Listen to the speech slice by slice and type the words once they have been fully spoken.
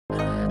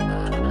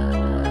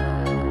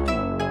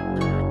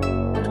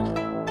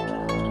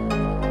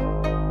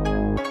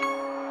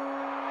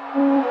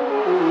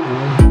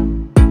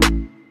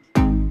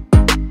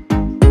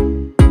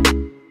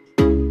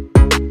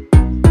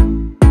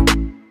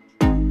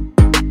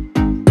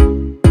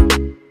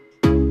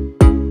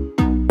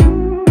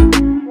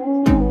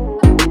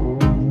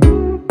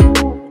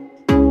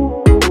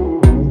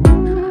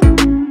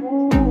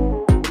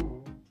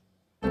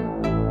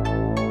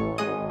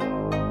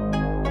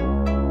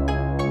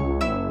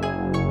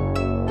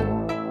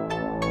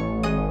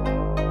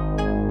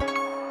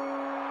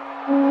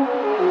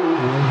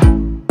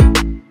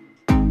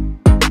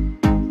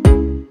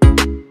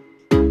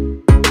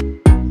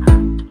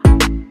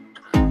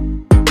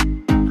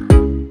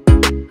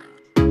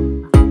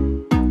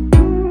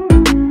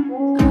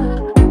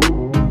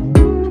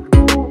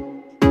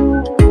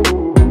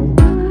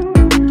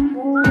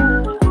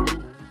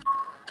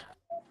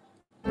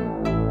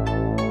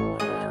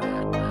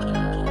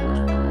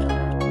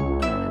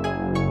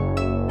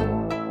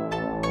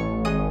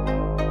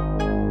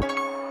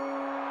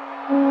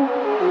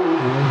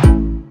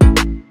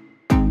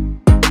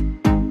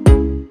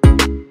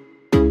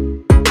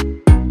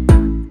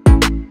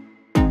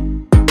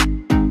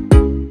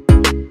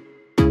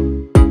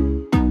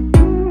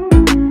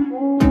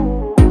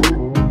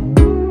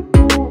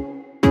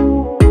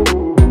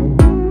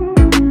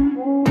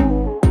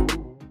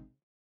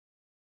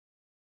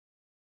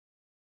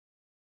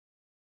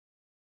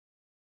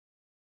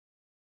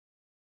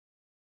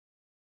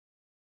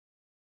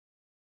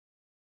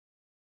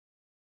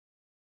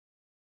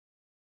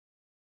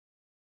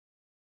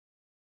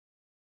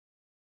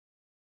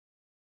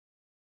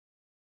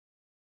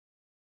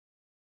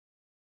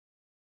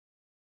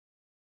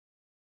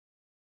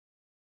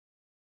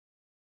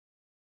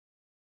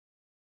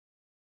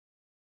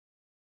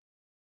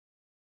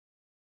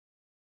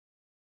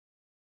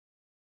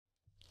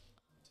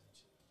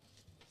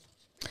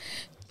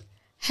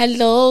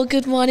Hello,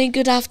 good morning,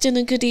 good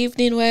afternoon, good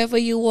evening, wherever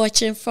you're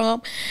watching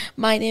from.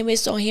 My name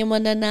is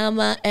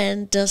Ohimananama,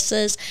 and this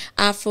is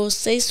Afro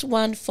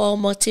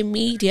 614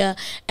 Multimedia,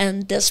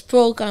 and this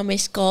program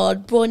is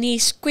called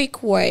Broni's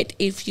Quick Word.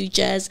 If you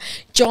just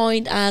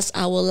joined us,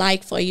 I would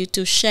like for you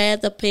to share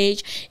the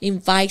page,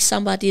 invite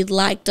somebody,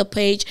 like the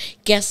page,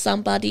 get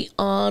somebody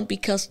on,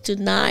 because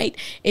tonight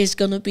is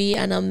going to be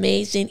an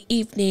amazing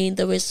evening.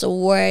 There is a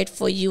word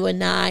for you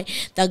and I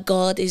that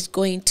God is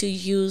going to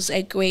use,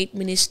 a great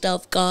minister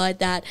of God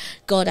that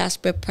God has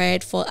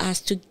prepared for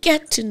us to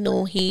get to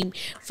know him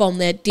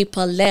from a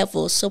deeper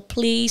level. So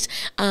please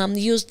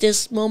use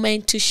this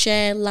moment to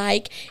share,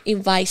 like,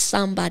 invite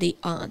somebody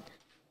on.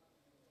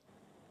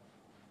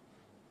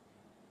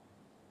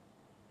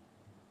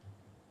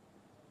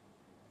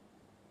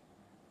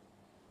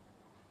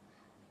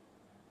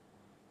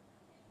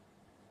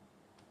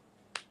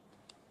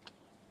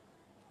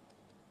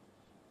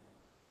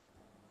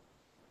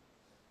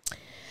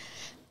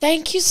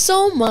 Thank you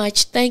so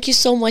much. Thank you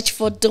so much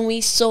for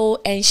doing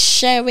so and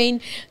sharing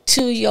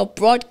to your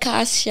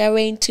broadcast,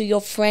 sharing to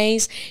your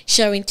friends,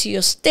 sharing to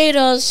your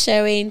status,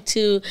 sharing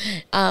to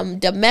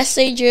the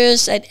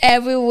messengers and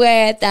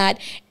everywhere that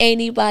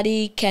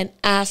anybody can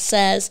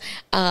access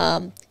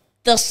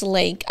this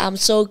link. I'm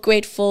so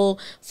grateful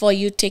for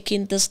you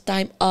taking this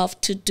time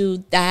off to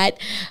do that.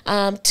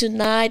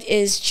 Tonight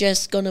is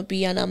just gonna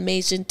be an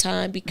amazing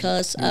time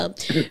because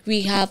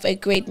we have a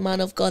great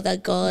man of God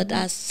that God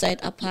has set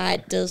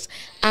apart this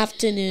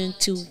afternoon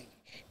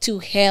to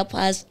help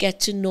us get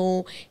to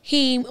know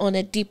him on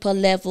a deeper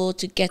level,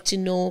 to get to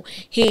know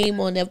him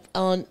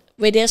on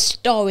with his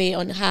story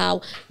on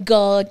how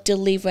God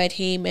delivered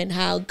him and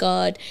how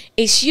God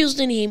is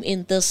using him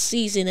in this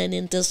season and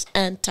in this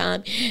end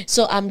time.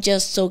 So I'm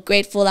just so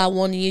grateful. I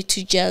want you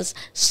to just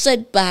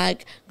sit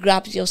back,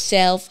 grab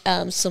yourself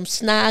some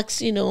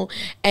snacks,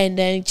 and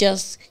then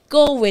just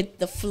go with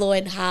the flow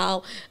and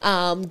how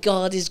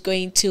God is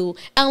going to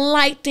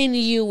enlighten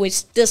you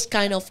with this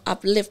kind of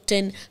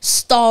uplifting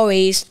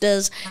stories,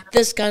 this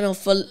kind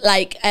of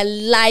like a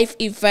life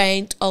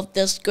event of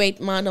this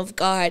great man of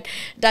God,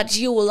 that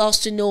you will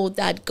also know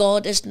that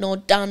God is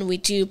not done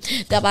with you.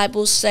 The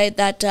Bible said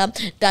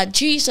that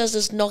Jesus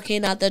is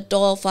knocking at the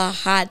door of our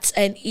hearts,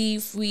 and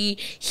if we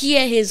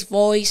hear his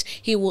voice,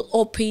 he will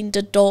open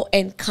the door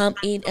and come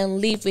in and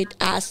live with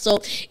us.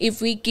 So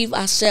if we give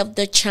ourselves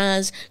the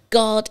chance,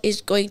 God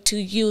is going to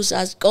use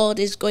us. God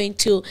is going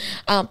to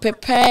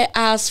prepare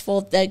us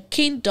for the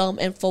kingdom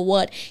and for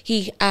what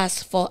he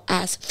has for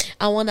us.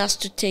 I want us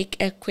to take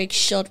a quick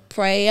short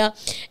prayer,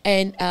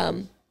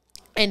 and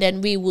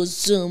then we will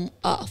zoom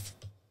off.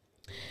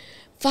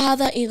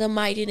 Father, in the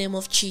mighty name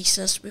of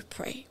Jesus, we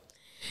pray.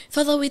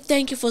 Father, we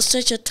thank you for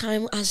such a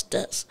time as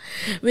this.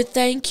 We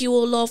thank you,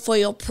 O Lord, for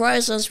your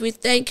presence. We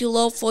thank you,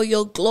 Lord, for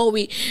your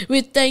glory.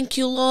 We thank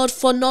you, Lord,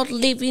 for not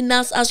leaving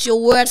us, as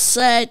your word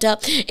said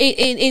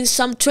in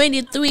Psalm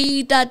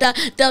 23, that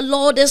the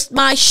Lord is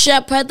my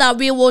shepherd, that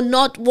we will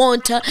not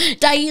want,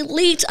 that he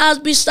leads us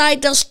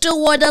beside the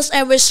still waters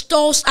and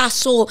restores our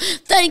soul.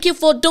 Thank you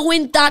for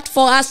doing that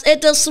for us.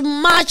 It is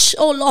much,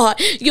 O Lord.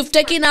 You've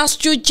taken us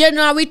through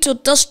January to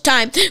this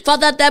time.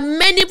 Father, that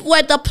many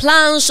were the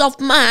plans of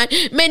man,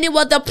 many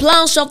were the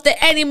plans of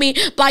the enemy,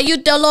 but you,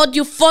 the Lord,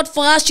 you fought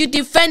for us, you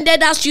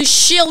defended us, you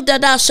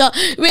shielded us.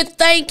 We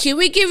thank you.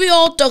 We give you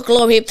all the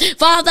glory.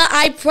 Father,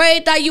 I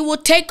pray that you will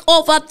take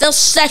over this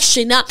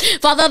section.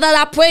 Father, that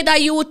I pray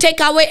that you will take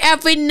away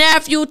every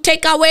nerve, you will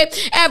take away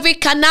every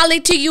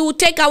carnality, you will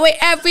take away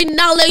every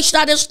knowledge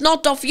that is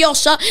not of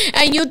yours,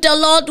 and you, the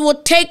Lord,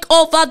 will take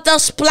over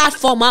this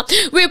platform.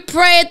 We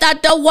pray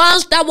that the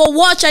ones that will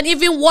watch and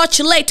even watch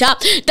later,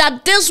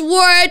 that this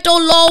word, oh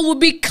Lord, will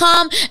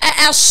become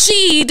a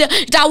seed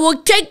that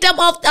will take them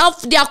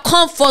off their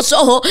comfort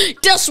zone.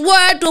 This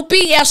word will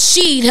be a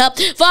seed,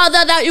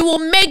 Father, that it will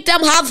make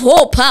them have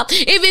hope,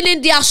 even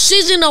in their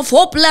season of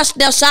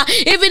hopelessness,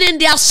 even in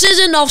their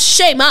season of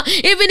shame,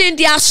 even in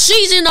their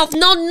season of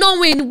not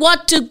knowing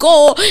what to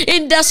go,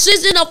 in the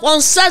season of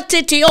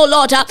uncertainty, oh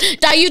Lord,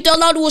 that you, the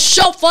Lord, will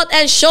show forth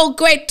and show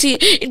greatly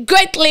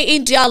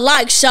in their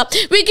lives.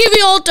 We give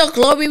you all the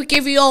glory, we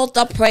give you all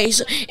the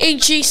praise. In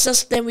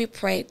Jesus' name we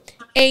pray.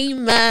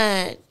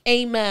 Amen.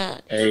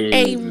 Amen.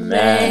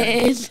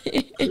 Amen.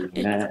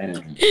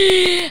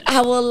 Amen.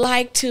 I would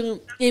like to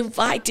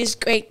invite this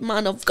great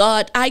man of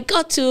God. I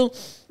got to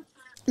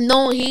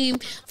know him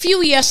a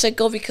few years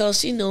ago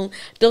because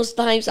those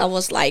times I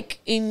was like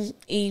in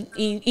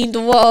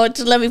the world,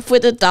 let me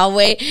put it that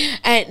way,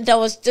 and there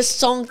was this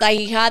song that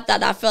he had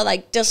that I felt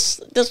like this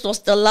was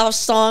the love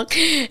song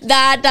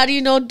that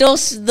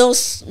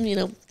those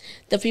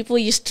the people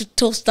used to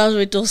toast us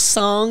with those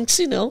songs,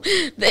 you know.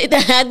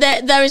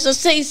 There is a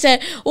saying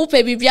said, "Oh,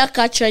 baby, be a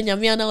catcher, and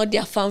you're not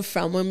their fan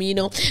from him," you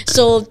know.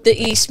 So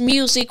his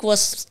music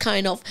was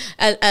kind of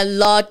a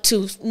lot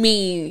to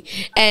me,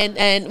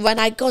 and when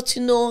I got to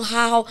know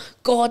how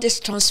God is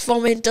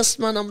transforming this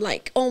man, I'm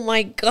like, oh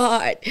my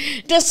God,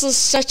 this is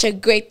such a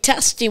great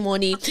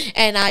testimony,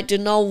 and I do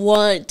not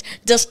want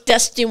this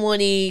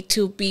testimony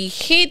to be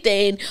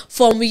hidden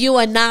from you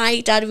and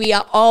I, that we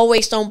are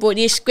always on board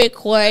this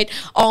quick word,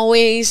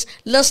 always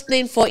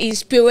listening for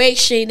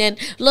inspiration and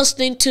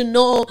listening to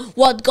know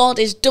what God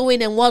is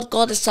doing and what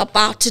God is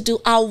about to do.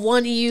 I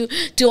want you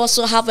to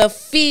also have a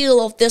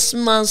feel of this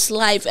man's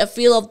life, a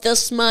feel of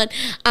this man,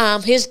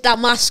 his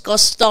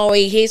Damascus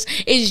story, his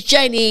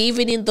journey,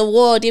 even in the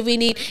world,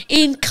 even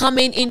in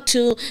coming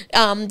into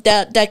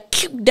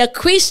the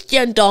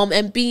Christendom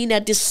and being a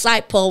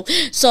disciple.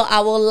 So I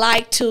would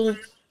like to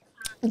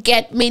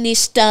get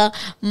Minister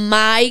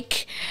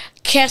Mike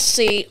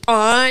Kesse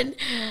on.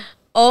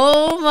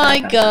 Oh my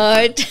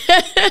God.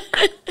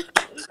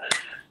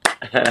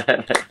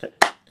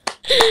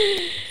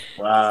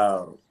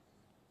 Wow.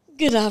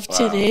 Good Wow.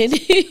 afternoon.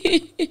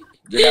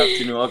 Good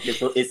afternoon. Okay,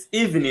 so it's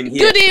evening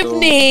here. Good So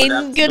good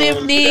evening. Good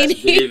afternoon. Good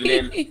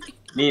evening. evening.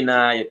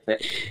 Nina,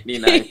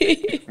 Nina.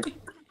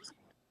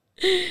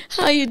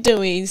 How you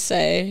doing,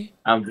 sir?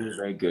 I'm doing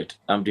very good.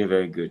 I'm doing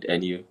very good.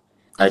 And you?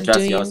 I I'm trust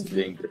you're doing also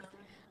doing good.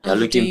 You're I'm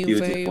looking doing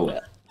very beautiful.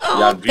 well.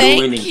 You are Oh,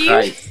 glowing thank in you.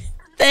 Christ. You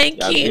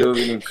Thank are you.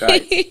 glowing in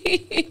Christ.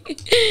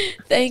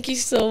 Thank you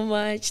so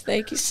much.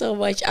 Thank you so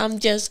much. I'm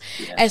just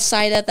Yeah.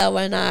 excited that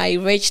when I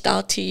reached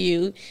out to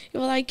you, you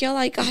were like, girl,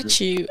 I got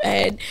you.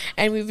 And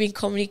we've been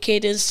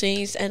communicating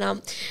since, and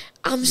I'm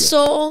Yeah.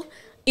 so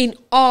in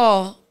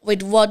awe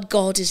with what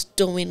God is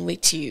doing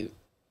with you.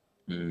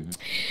 Mhm.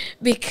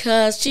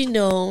 Because, you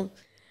know,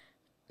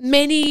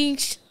 many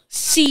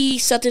see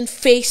certain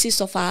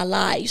phases of our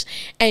lives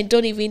and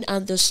don't even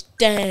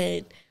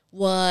understand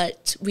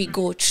what we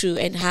go through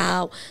and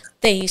how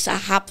things are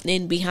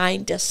happening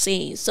behind the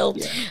scenes. So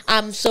Yeah.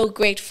 I'm so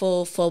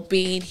grateful for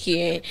being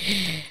here.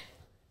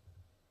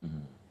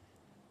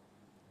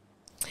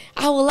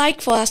 I would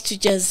like for us to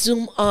just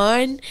zoom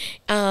on.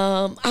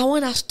 I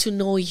want us to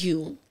know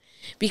you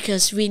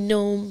because we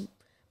know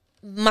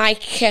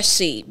Mike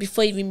Kesse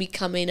before even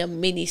becoming a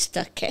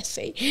minister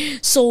Kesse.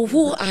 So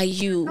who are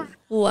you?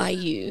 Who are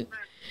you?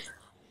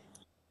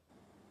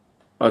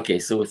 Okay,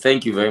 so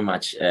thank you very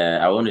much.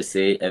 I want to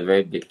say a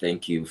very big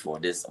thank you for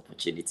this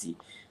opportunity.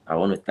 I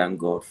want to thank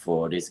God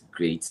for this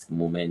great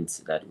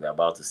moment that we're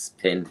about to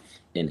spend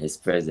in His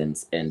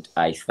presence. And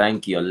I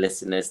thank your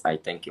listeners. I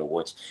thank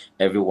your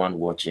everyone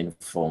watching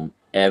from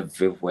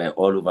everywhere,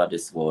 all over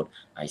this world.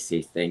 I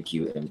say thank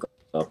you and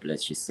God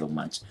bless you so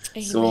much.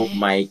 So, Amen.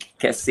 My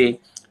Kesse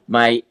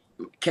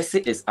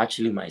is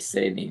actually my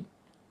surname.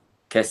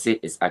 Kesse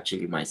is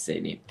actually my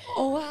surname.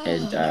 Oh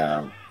And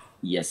wow.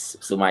 yes,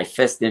 so my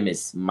first name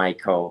is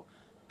Michael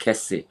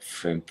Kesse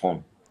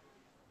Frimpong.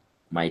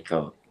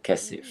 Michael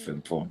Kesse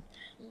Frimpong.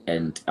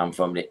 And I'm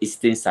from the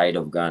eastern side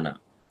of Ghana,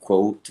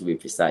 Kwo to be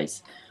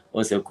precise.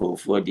 Also, Kwo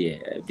for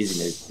the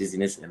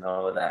business and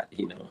all that,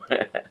 you know.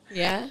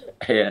 Yeah.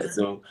 Yeah,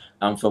 so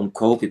I'm from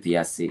Kwo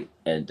Pipiase,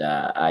 and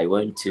I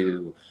went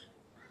to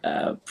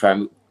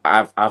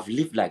I've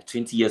lived like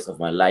 20 years of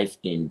my life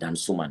in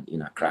Dansoman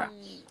in Accra.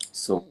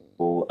 So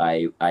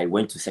I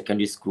went to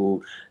secondary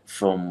school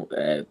from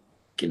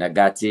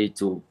kindergarten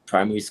to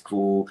primary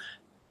school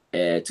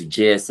to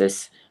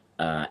JSS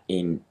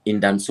in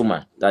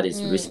Dansoman. That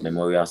is Risk Mm.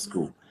 Memorial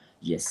School.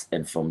 Yes,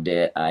 and from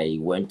there I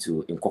went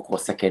to Nkoko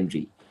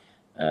Secondary.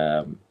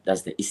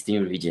 That's the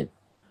Eastern region,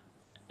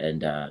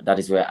 and that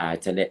is where I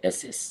attended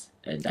SS.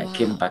 And I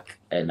came Wow. back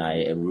and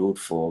I enrolled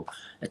for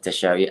a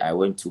tertiary. I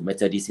went to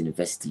Methodist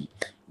University,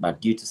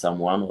 but due to some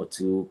one or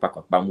two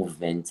Pakapa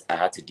movements, I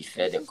had to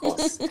defer the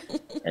course.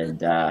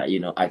 And you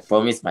know, I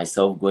promised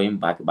myself going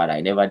back, but I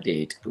never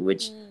did.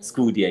 Which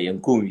school there,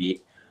 Yankumbi.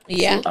 So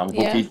Yeah. I'm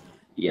Yeah. hoping,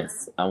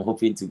 yes, I'm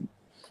hoping to.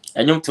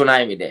 And you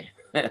tonight me there.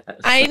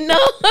 I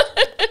know.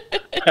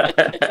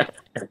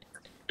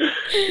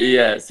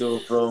 Yeah. So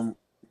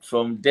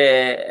from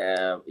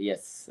there,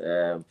 yes.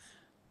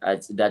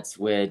 That's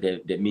where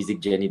the music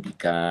journey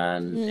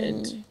began,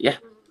 and Mm. yeah,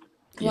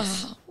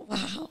 yes. Wow.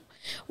 Wow.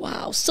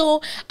 Wow.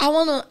 So I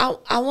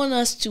want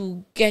us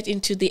to get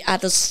into the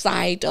other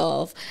side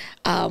of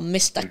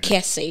Mr.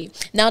 Kesse.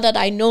 Now that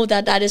I know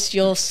that that is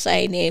your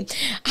surname,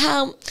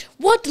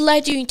 what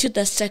led you into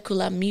the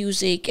secular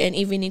music and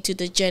even into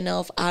the genre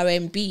of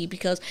R&B?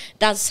 Because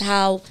that's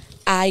how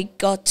I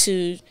got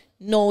to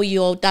know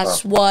you. Wow.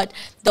 That's what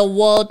the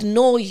world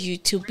know you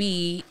to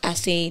be,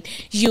 as in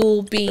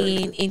you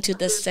being into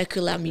the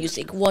secular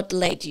music. What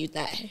led you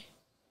there?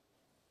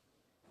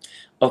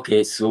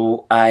 Okay,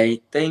 so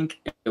I think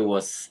it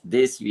was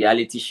this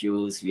reality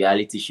shows,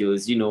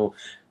 you know,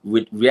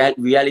 with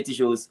reality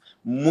shows,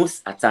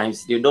 most at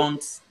times they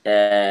don't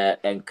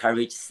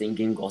encourage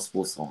singing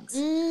gospel songs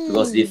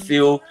because they Mm.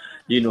 feel,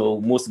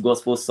 most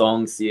gospel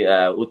songs,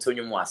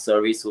 Otonyum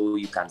sorry, so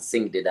you can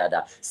sing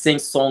sing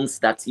songs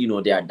that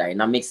there are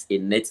dynamics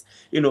in it.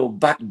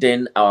 Back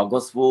then our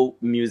gospel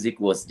music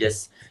was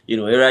just,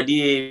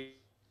 already.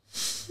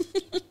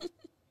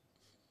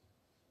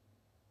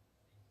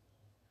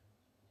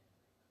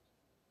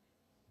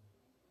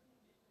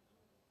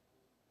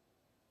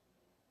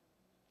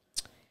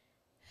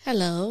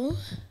 Hello.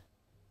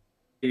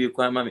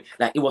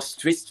 Like it was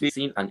straight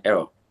in an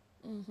error.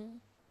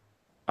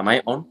 Am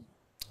I on?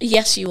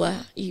 Yes, you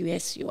are.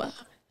 Yes, you are.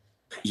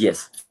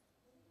 Yes.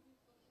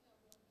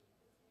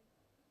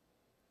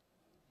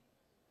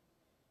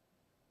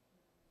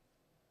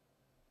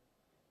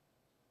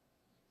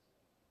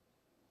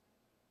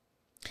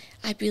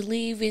 I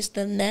believe it's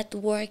the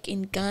network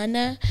in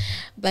Ghana,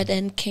 but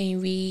then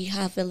can we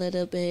have a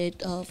little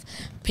bit of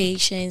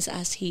patience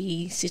as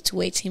he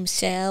situates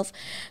himself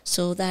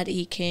so that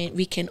we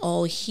can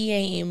all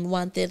hear him.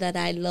 One thing that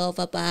I love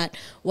about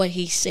what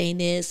he's saying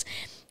is,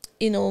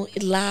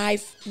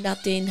 life,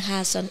 nothing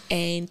has an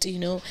end.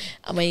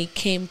 When it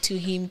came to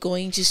him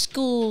going to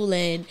school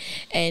and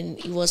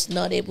he was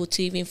not able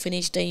to even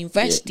finish the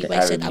university, The but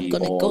I said, I'm R&B,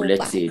 gonna or go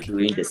let's say back.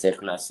 doing the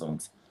secular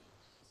songs.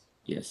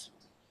 Yes.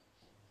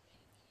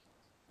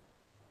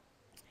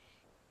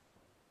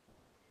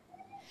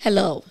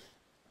 Hello.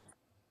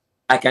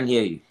 I can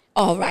hear you.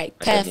 All right,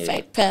 I can hear you.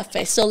 perfect,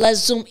 perfect. So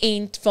let's zoom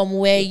in from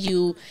where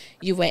you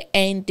were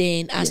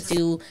ending as Yes.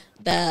 to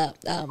the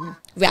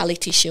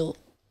reality show.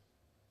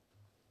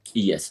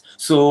 Yes.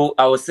 So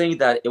I was saying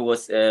that it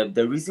was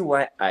the reason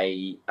why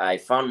I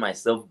found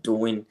myself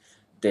doing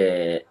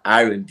the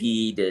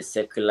R&B, the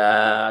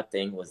secular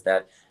thing, was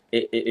that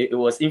it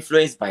was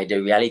influenced by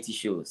the reality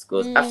shows.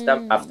 Because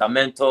after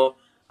Mentor,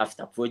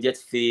 after Project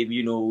Fame,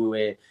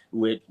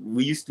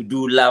 we used to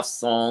do love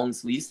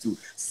songs. We used to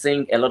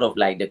sing a lot of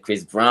like the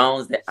Chris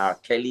Browns, the R.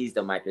 Kellys,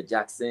 the Michael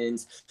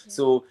Jacksons.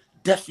 So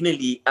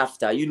definitely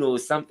after,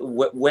 some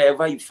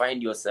wherever you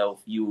find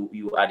yourself, you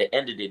at the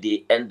end of the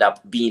day end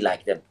up being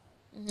like them,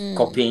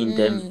 copying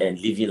them and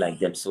living like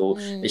them. So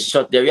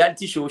the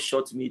reality show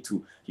shot me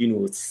to,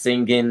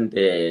 singing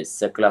the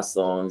secular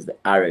songs, the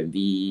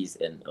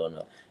R&Bs, and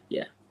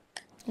yeah.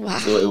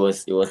 So it Wow.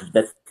 was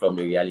that from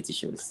the reality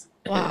shows.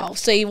 Wow.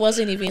 So it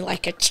wasn't even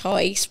like a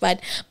choice, but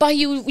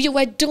you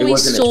were It doing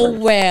wasn't a so choice.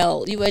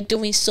 well. You were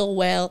doing so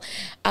well.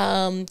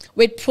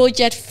 With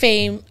Project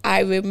Fame,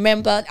 I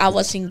remember I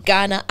was in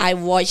Ghana. I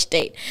watched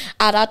it.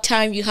 At that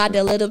time, you had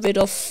a little bit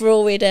of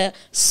fro with a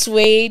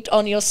suede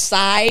on your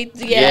side.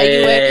 Yeah,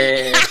 you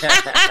were.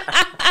 Yeah.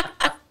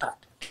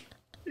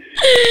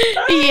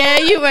 Yeah,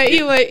 you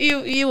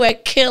were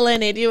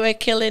killing it. You were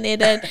killing it,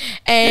 The other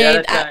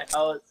and time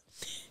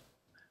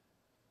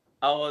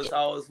I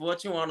was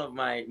watching one of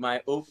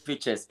my old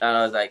pictures, and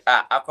I was like,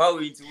 I can't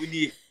wait to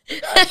win.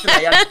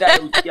 I had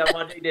dyed with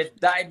they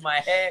dyed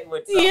my hair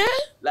with some, yeah.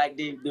 like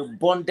they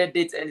bonded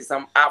it and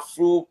some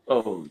afro.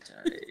 Oh,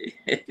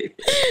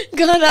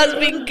 God has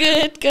been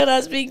good. God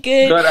has been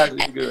good. God has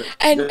been good.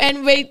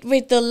 And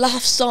with the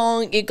love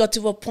song, it got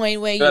to a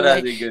point where God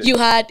has been good.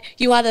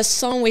 you had a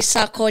song with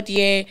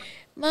Sarkodie.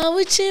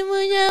 Mawuchi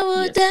munya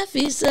wo Yes.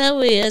 defisa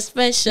we are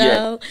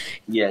special.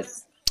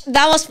 Yes.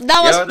 That was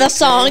You're the the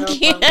song.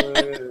 queen of my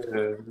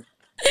world.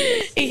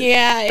 Yes, yes.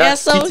 Yeah, yeah.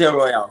 That's So Peter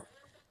Royal.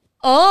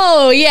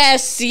 oh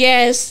yes,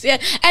 yes, yeah.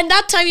 And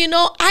that time,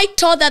 I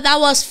thought that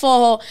was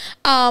for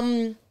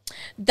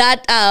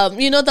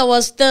there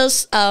was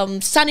this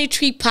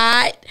sanitary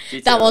pad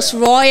Peter that was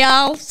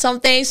royal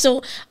something.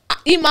 So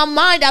in my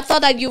mind, I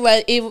thought that you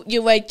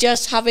were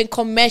just having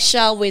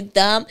commercial with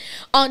them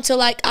until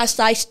like as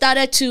I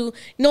started to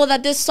know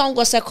that this song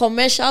was a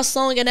commercial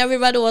song and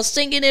everybody was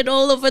singing it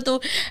all over the.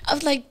 I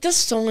was like, this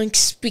song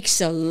speaks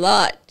a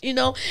lot, it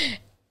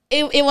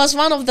was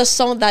one of the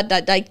songs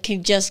that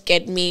can just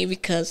get me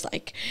because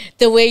like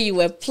the way you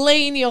were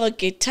playing your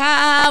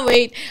guitar,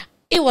 it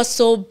was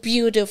so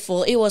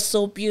beautiful. It was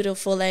so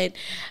beautiful, and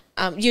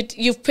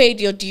you've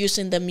paid your dues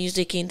in the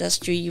music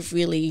industry. You've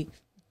really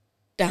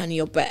done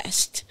your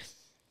best.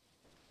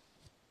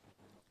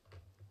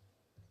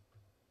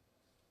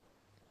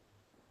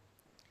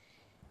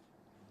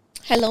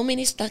 Hello,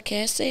 Minister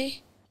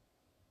Kesse.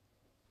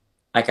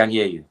 I can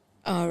hear you.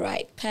 All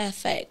right,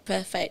 perfect,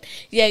 perfect.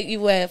 Yeah, you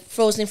were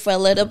frozen for a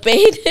little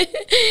bit.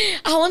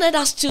 I wanted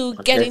us to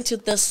get Okay. into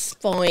this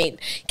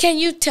point. Can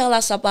you tell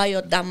us about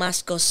your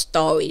Damascus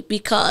story?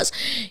 Because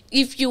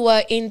if you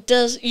were in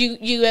this,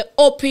 you were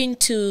open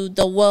to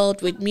the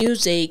world with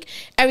music.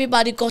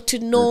 Everybody got to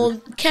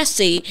know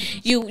Kesse.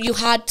 You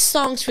had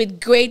songs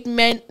with great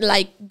men,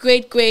 like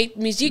great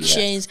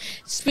musicians,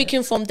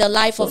 speaking from the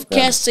life of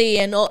Kesse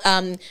and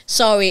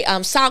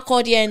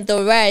Sarkodie and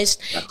the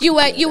rest. You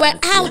were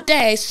out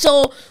there. So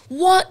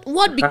what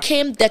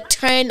became the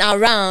turn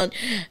around?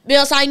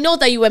 Because I know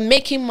that you were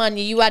making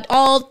money. You had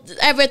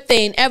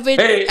everything,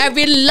 Hey.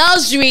 every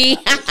luxury,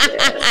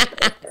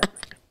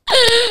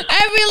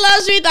 every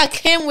luxury that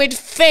came with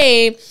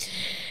fame.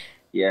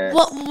 Yes.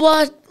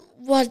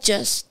 What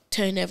just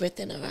turned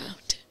everything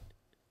around?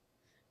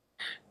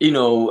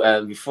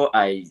 Before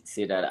I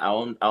say that, I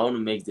want to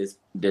make this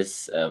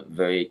this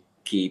very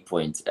key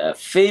point.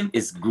 Fame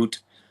is good,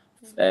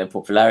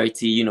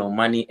 popularity, you know,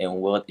 money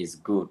and wealth is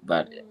good,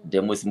 but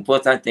the most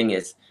important thing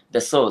is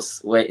the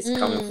source where it's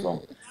coming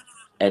from.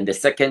 And the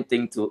second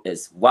thing too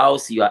is,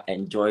 whilst you are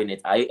enjoying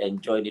it, are you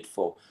enjoying it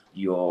for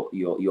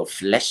your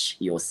flesh,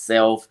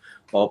 yourself,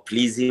 or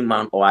pleasing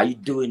man, or are you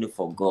doing it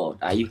for God?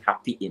 Are you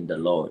happy in the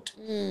Lord?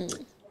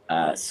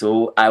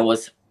 So I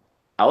was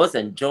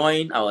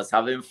enjoying, I was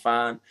having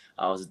fun,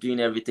 I was doing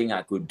everything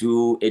I could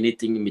do,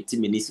 anything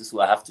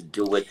I have to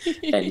do it.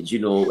 And you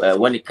know,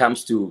 when it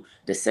comes to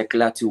the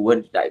secular too,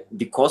 when like,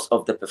 because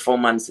of the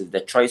performances,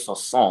 the choice of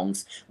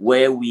songs,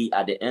 where we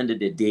at the end of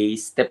the day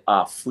step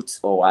our foot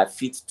or our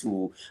feet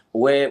to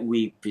where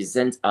we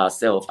present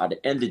ourselves at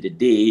the end of the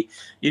day,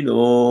 you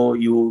know,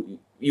 you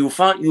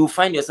find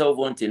yourself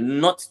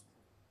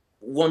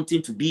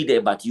wanting to be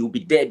there, but you'll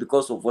be there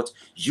because of what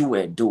you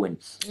were doing.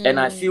 And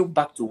I feel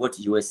back to what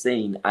you were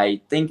saying.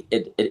 I think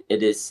it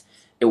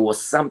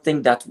was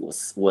something that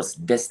was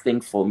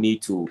destined for me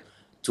to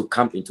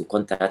come into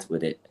contact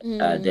with it.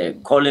 The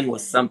calling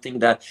was something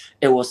that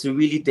it was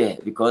really there,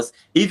 because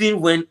even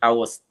when I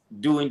was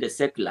doing the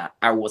secular,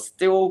 I was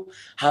still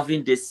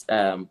having this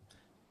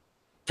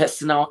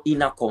personal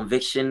inner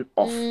conviction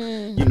of,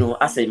 you know,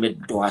 as I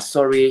made do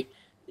sorry,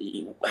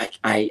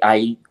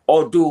 I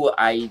although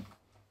I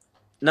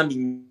na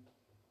me.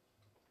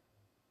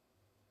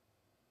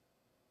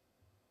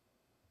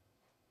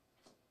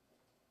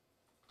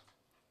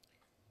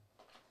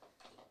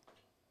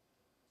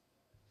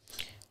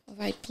 All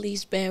right,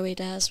 please bear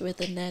with us with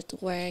the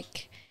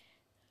network.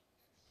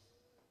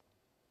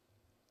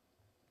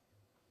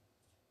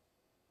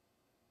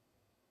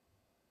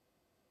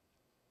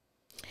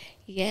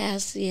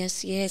 Yes,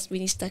 yes, yes.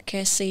 Minister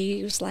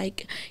Kesse was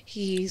like,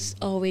 he's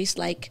always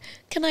like,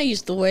 can I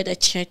use the word a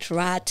church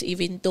rat,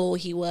 even though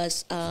he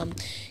was um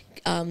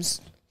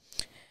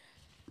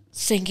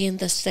singing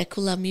the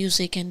secular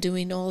music and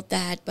doing all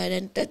that. But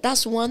then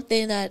that's one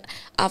thing that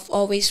I've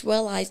always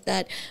realized,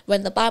 that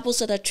when the Bible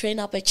said that train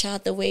up a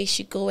child the way he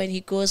should go, and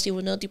he goes, he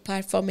will not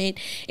depart from it.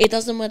 It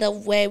doesn't matter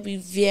where we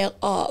veer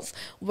off,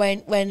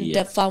 when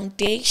the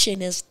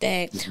foundation is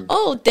there.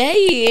 Oh, there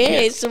he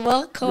is.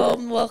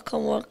 Welcome,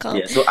 welcome, welcome.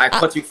 Yeah, so I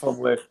caught you from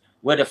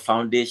where the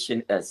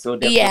foundation is. So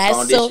the Yes, so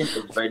foundation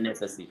is very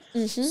necessary.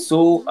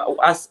 So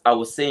as I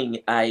was saying,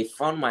 I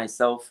found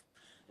myself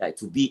like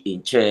to be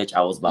in church.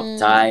 I was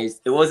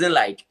baptized. It wasn't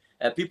like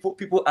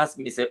people ask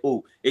me, say,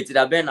 "Oh, it's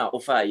the Bena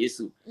offer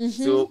Yesu."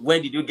 So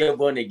when did you get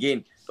born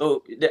again?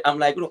 Oh, I'm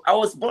like, no, I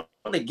was born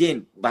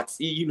again, but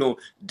you know,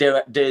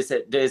 there is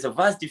a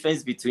vast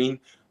difference between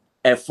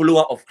a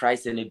follower of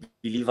Christ and a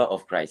believer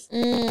of Christ.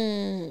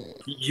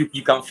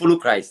 You can follow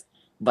Christ,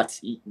 but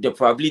the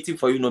probability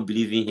for you not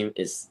believing him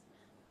is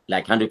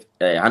like 100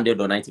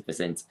 or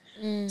 90%.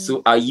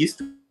 So I used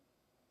to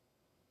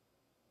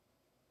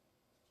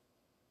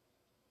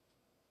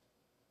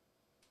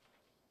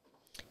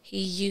he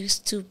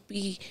used to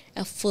be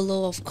a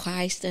follower of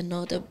Christ and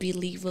not a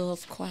believer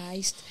of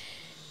Christ.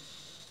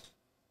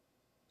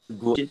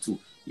 go into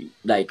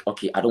like,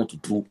 okay, I don't want to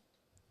do.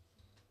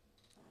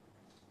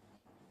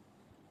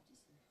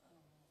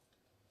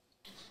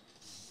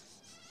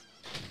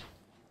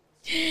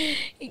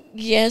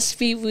 Yes,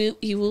 he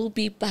will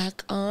be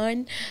back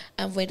on,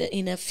 and with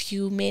in a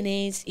few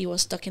minutes he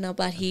was talking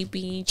about he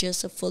being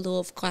just a follower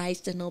of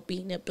Christ and not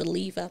being a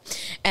believer.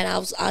 And I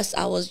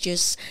was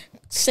just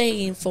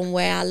saying from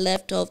where I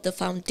left off, the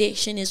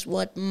foundation is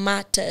what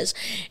matters.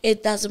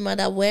 It doesn't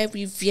matter where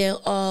we veer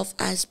off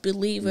as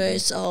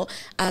believers or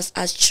as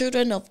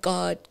children of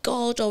God.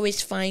 God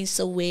always finds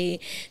a way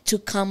to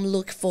come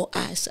look for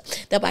us.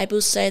 The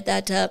Bible said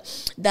that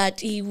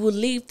that he will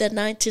leave the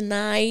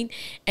 99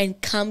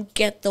 and come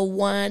get the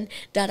one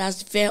that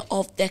has veered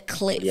off the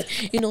cliff. Yeah.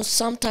 You know,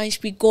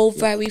 sometimes we go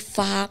very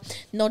far,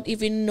 not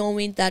even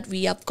knowing that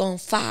we have gone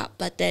far,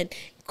 but then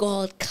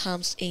God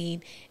comes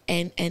in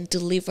and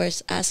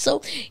delivers us.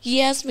 So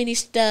yes,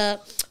 Minister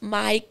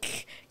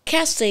Mike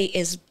Kesse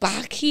is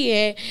back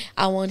here.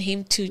 I want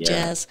him to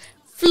just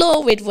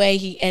flow with where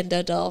he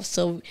ended off,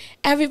 so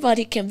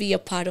everybody can be a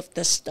part of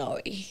the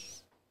story.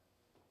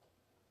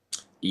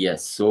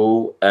 Yes.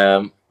 So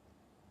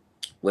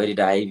where did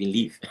I even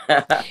leave?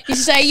 You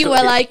say you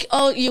were like,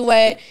 oh, you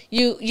were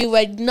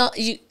not,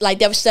 you like,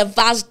 there was a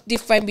vast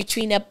difference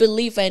between a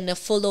believer and a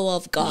follower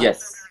of God.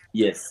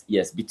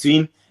 Yes.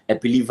 Between a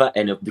believer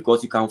and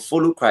because you can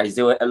follow Christ.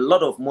 There were a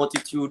lot of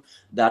multitude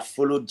that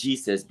followed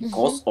Jesus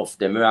because of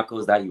the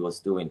miracles that he was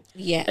doing.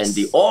 Yes. And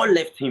they all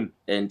left him.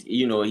 And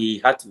you know,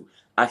 he had to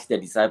ask the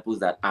disciples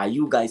that, are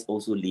you guys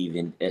also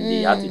leaving? And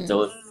they had to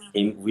tell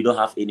him, we don't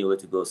have anywhere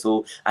to go.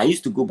 So I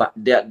used to go back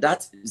there.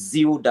 That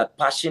zeal, that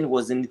passion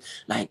wasn't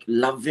like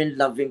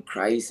loving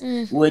Christ.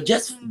 We were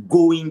just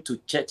going to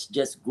church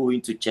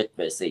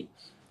per se.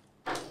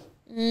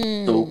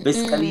 So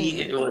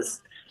basically,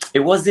 it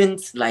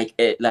wasn't like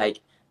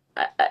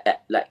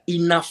like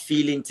inner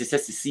feeling to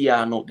say,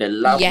 no, the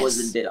love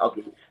wasn't Yes. there.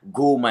 Okay,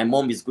 go. My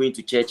mom is going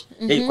to church.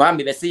 Hey,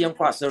 Kwame, they say,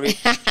 sorry,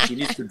 she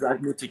needs to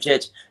drag me to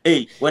church.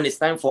 Hey, when it's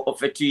time for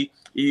offertory,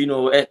 you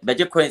know,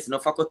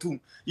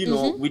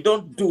 we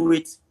don't do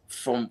it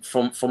from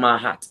our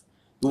heart.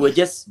 We will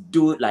just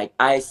do like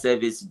eye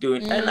service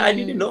doing, and I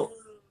didn't know,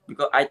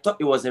 because I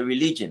thought it was a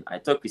religion. I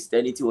thought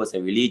Christianity was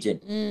a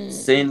religion.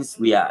 Since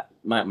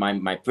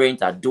my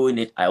parents are doing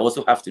it, I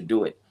also have to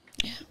do it.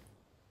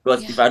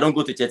 Because if I don't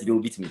go to church, they will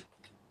beat me.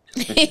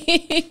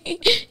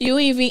 You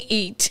won't even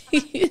eat.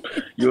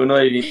 You will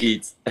not even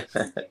eat.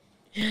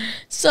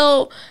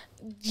 So,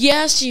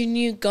 yes, you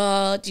knew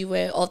God, you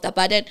were all that,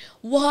 but then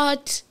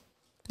what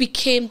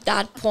became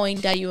that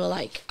point that you were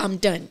like, I'm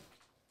done?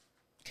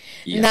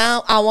 Yes.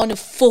 Now I want to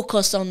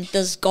focus on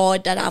this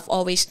God that I've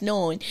always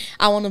known.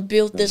 I want to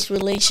build this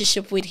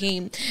relationship with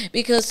Him.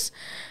 Because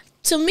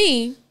to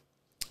me,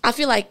 I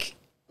feel like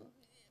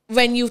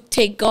when you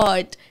take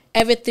God,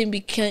 everything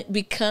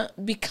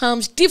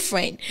becomes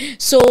different.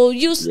 So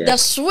the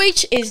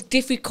switch is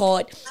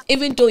difficult,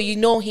 even though you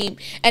know Him.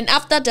 And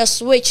after the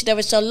switch, there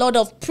is a lot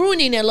of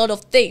pruning, a lot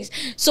of things.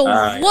 So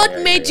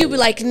what made you be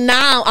like,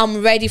 now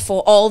I'm ready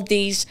for all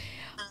these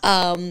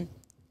to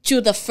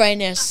the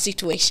fairness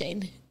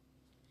situation?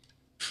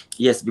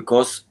 Yes,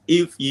 because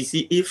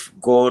if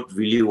God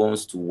really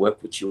wants to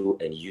work with you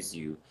and use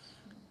you,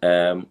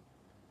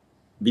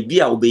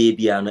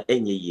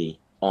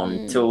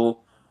 until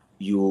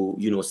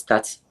you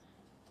start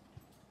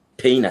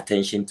paying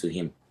attention to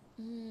Him,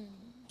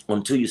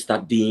 until you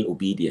start being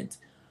obedient.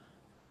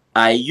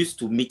 I used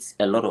to meet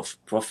a lot of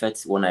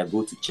prophets when I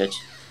go to church.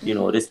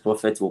 This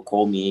prophet will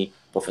call me,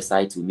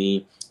 prophesy to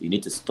me, you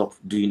need to stop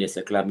doing a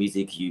secular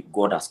music.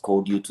 God has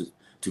called you to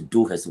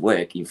do His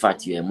work. In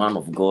fact, you're a man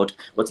of God.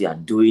 What you are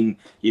doing,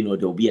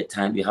 there'll be a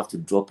time you have to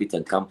drop it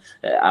and come.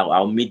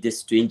 I'll meet the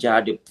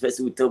stranger. The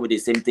person will tell me the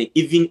same thing.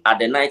 Even at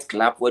the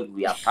nightclub when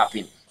we are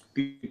tapping,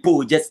 people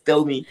will just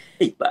tell me,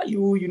 hey, but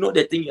you know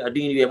the thing you are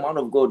doing, you're a man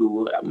of God.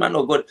 A man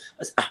of God.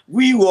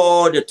 We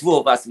were the two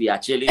of us, we are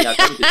chilling. You are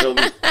coming to tell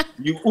me,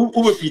 you who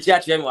will preach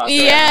at him?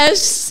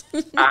 Yes.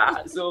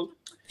 So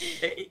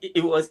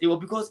it was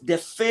because the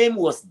fame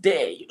was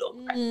there,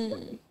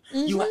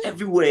 You are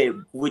everywhere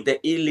with the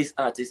A-list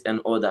artists and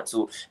all that.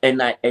 So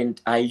and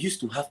I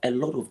used to have a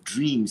lot of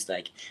dreams,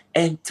 like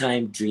end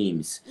time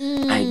dreams.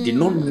 I did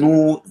not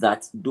know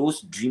that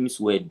those dreams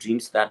were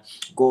dreams that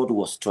God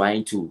was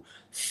trying to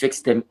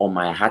fix them on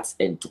my heart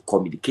and to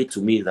communicate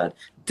to me that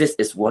this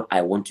is what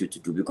I want you to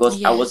do,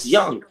 because I was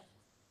young.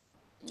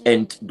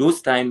 And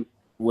those times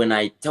when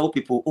I tell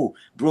people, oh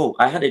bro,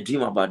 I had a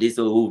dream about this,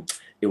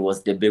 it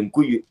was the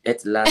bengu you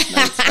ate last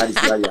night. That is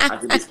why you're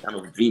having this kind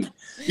of dream.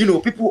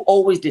 People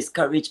always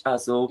discourage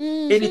us. So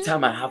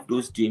anytime I have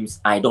those dreams,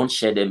 I don't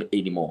share them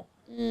anymore.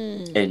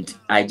 And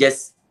I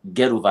just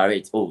get over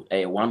it.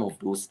 One of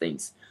those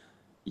things.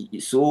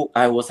 So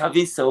I was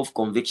having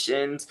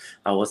self-convictions.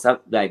 I was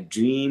having like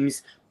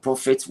dreams.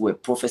 Prophets were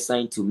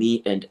prophesying to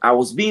me, and I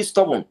was being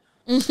stubborn.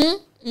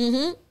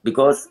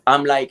 Because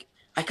I'm like,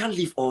 I can't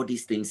leave all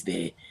these things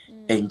there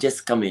and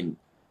just come and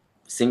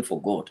sing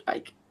for God.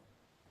 Like,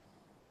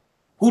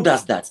 who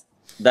does that?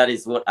 That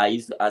is what I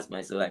used to ask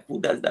myself. Like, who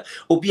does that?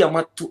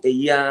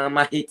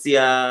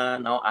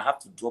 Now I have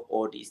to drop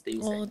all these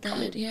things.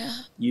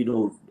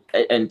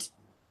 And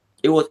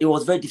it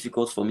was very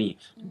difficult for me.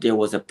 There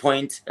was a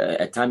point,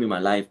 a time in my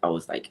life, I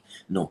was like,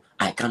 no,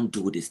 I can't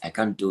do this. I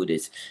can't do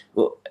this.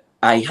 Well,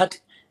 I had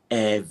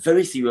a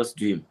very serious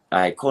dream.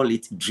 I call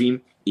it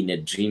dream in a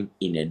dream,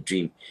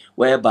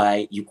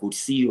 whereby you could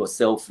see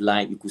yourself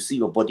lying, you could see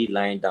your body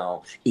lying down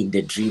in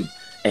the dream.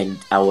 And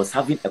I was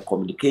having a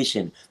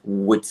communication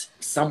with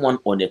someone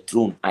on a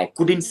throne. I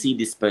couldn't see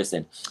this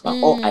person, but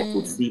all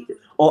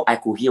I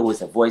could hear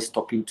was a voice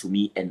talking to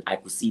me, and I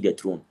could see the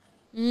throne.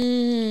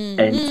 And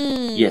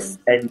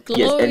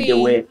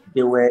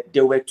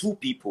there were two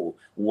people.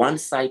 One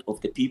side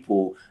of the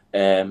people,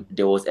 there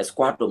was a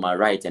squad on my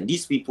right, and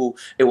these people,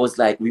 it was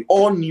like we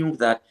all knew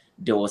that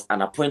there was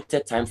an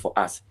appointed time for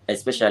us,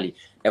 especially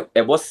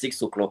it was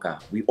 6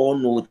 o'clock. We all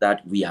know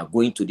that we are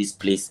going to this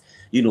place,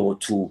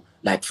 to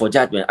like for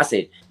judgment. I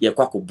said,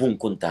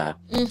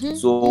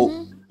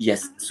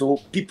 yes, so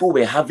people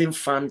were having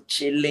fun,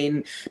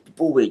 chilling,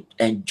 people were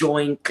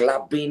enjoying,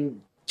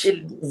 clapping,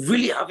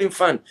 really having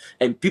fun.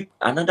 And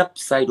another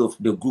side of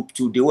the group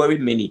too, they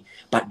weren't many,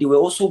 but they were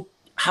also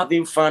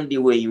having fun. They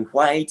were in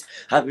white,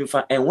 having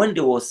fun. And when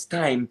there was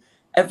time,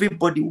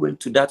 everybody went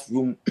to that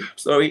room,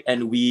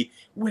 and we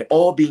were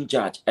all being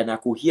judged. And I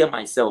could hear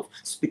myself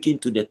speaking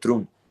to the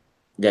throne.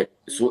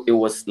 So it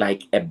was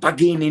like a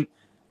bargain.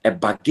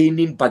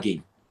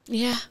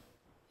 Yeah.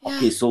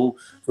 Okay, so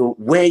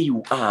where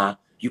you are,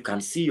 you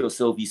can see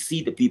yourself. You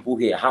see the people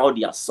here, how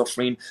they are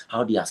suffering,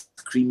 how they are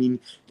screaming.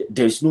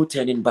 There's no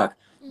turning back.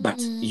 But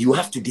you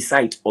have to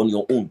decide on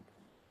your own.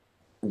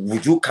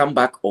 Would you come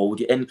back or would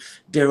you? And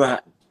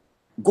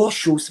God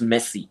shows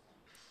mercy.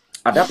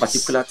 At that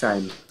particular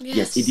time,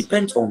 yes, it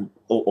depends on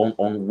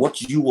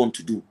what you want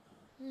to do.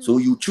 So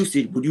you choose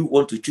it. Would you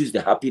want to choose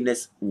the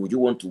happiness? Would you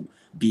want to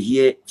be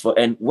here for?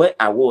 And where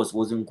I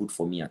wasn't good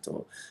for me at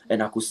all.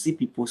 And I could see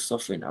people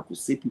suffering. I could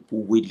see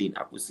people wailing.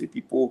 I could see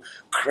people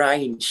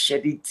crying,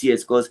 shedding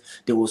tears, because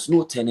there was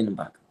no turning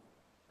back.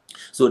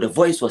 So the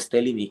voice was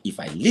telling me, if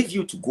I leave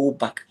you to go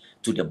back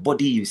to the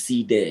body you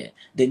see there,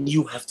 then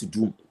you have to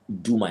do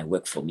my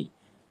work for me.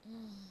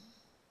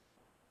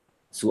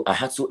 So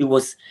it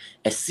was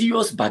a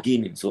serious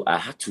bargaining. So I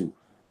had to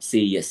say,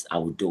 yes, I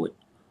will do it.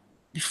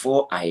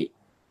 Before I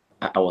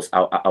was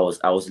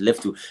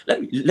left to,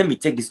 let me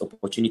take this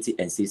opportunity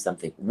and say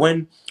something.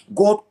 When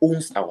God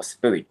owns our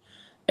spirit,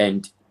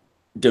 and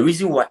the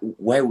reason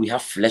why we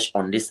have flesh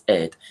on this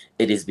earth,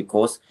 it is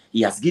because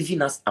he has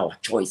given us our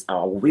choice.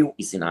 Our will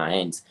is in our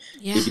hands.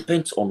 It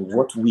depends on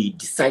what we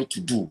decide to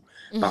do.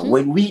 But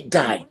when we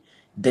die,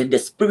 then the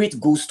spirit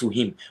goes to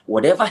him.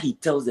 Whatever he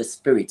tells the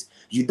spirit,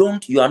 you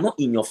are not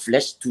in your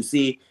flesh to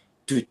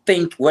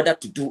think whether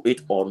to do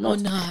it or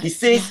not. He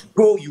says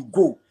go, you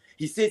go.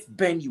 He says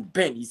bend, you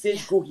bend. He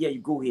says go here, you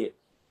go here.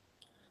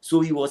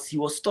 So he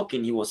was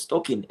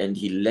talking, and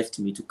he left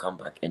me to come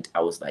back. And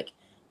I was like,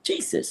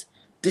 Jesus,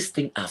 this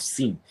thing I've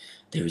seen,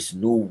 there is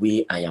no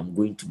way I am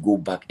going to go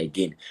back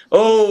again.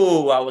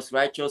 Oh, I was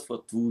righteous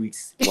for 2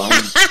 weeks. 1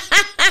 week.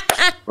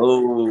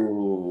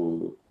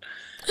 Oh,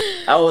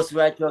 I was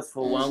righteous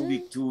for 1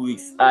 week, 2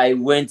 weeks. I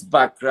went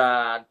back.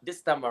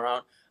 This time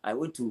around, I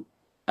went to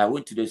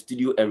the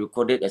studio and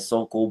recorded a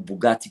song called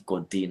Bugatti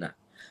Container.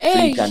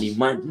 So you can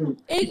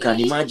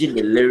imagine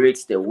the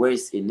lyrics, the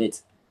words in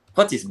it.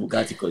 What is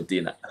Bugatti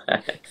Container?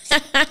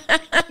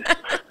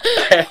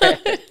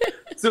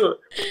 So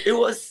it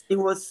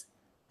was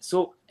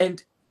so.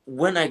 And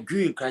when I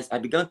grew in Christ, I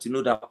began to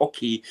know that,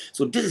 okay,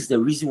 so this is the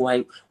reason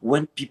why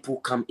when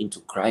people come into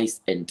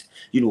Christ and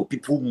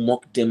people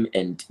mock them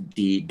and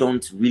they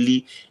don't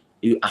really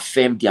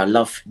affirm their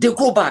love, they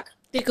go back.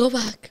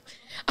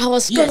 I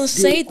was gonna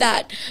say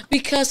that,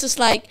 because it's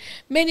like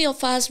many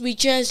of us, we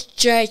just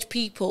judge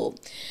people.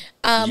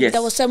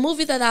 There was a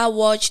movie that I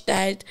watched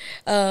that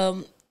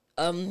the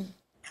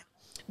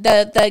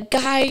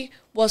guy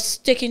was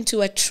taken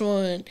to a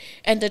throne,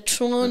 and the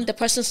throne the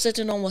person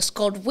sitting on was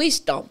called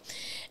Wisdom.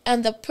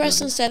 And the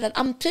person said that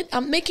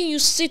I'm making you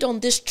sit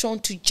on this throne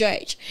to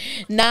judge.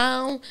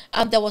 Now,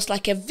 there was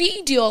like a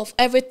video of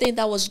everything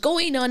that was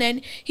going on,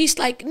 and he's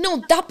like,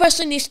 no, that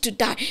person needs to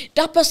die.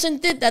 That person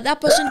did that. That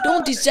person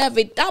don't deserve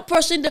it. That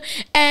person,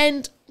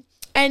 and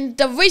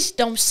the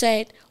Wisdom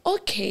said,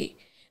 okay,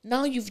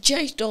 now you've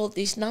judged all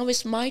this. Now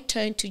it's my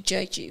turn to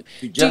judge you.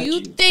 Do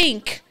you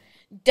think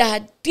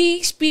that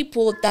these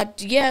people that,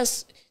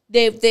 yes,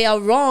 they are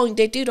wrong,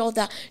 they did all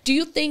that, do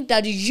you think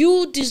that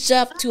you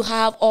deserve to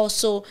have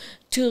also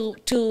to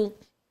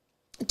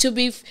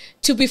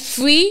be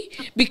free,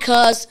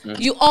 because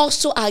you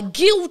also are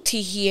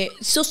guilty here,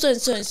 so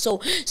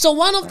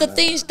one of the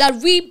things that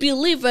we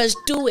believers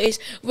do is,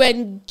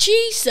 when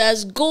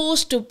Jesus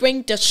goes to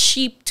bring the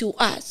sheep to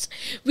us,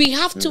 we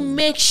have to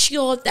make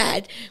sure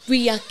that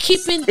we are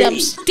keeping them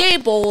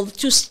stable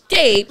to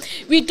stay.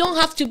 We don't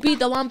have to be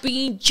the one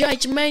being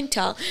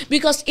judgmental,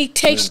 because it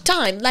takes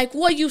time. Like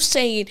what you're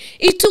saying,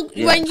 it took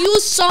when you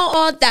saw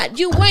all that,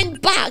 you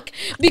went back,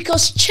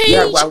 because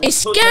change is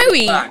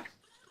scary.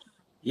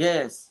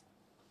 Yes,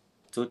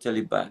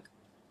 totally back.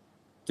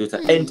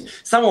 And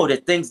some of the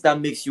things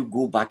that makes you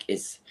go back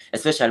is,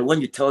 especially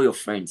when you tell your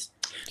friends,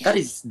 that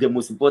is the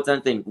most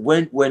important thing.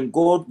 When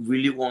God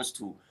really wants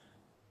to,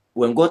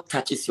 when God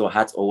touches your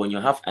heart, or when you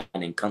have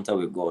an encounter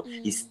with God,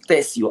 he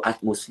stirs your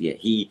atmosphere.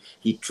 He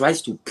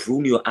tries to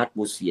prune your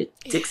atmosphere,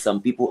 take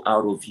some people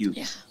out of you.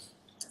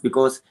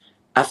 Because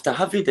after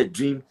having the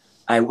dream,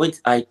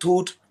 I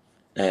told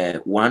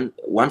one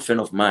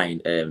friend of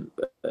mine,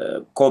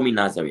 call me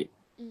Nazareth.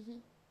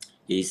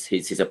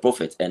 He's a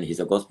prophet, and he's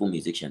a gospel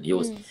musician.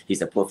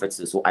 He's a prophet.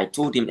 So I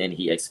told him, and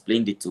he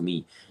explained it to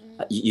me.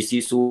 You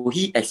see, so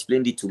he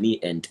explained it to me,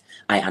 and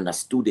I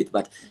understood it.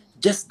 But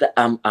just that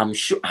I'm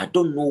sure, I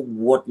don't know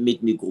what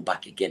made me go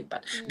back again.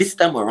 But this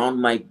time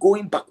around, my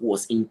going back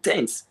was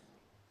intense.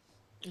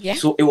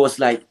 So it was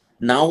like,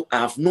 now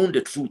I've known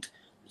the truth,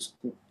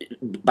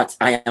 but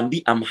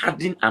I'm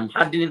hardening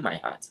my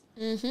heart.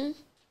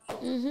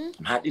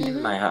 I'm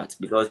hardening my heart,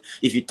 because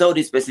if you tell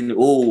this person,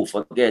 oh,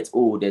 forget,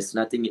 oh, there's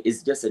nothing,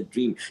 it's just a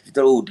dream. If you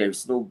tell, oh, there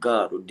is no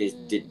God, or this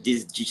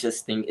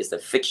Jesus thing is a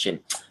fiction,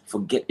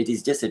 forget, it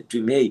is just a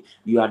dream. Hey,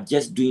 you are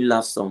just doing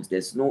love songs.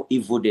 There's no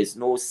evil, there's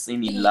no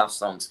sin in love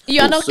songs.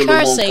 You're not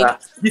cursing.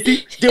 You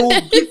see, they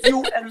will give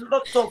you a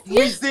lot of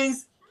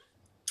reasons.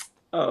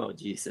 Oh,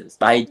 Jesus.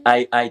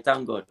 I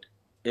thank God.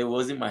 It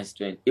wasn't my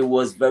strength. It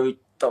was very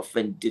tough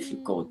and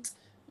difficult.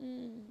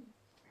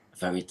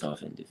 Very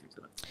tough and difficult.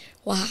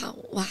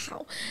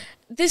 Wow.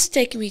 This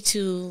takes me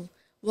to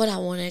what I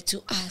wanted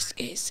to ask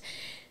is,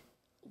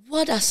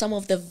 what are some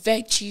of the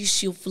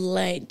virtues you've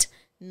learned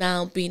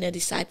now being a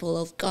disciple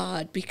of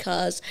God?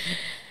 Because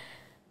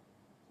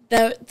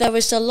there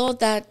is a lot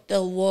that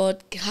the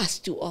world has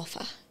to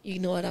offer. You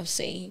know what I'm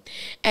saying?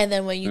 And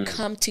then when you Mm.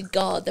 come to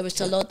God, there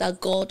is a lot that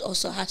God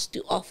also has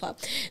to offer.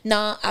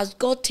 Now, as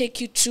God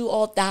take you through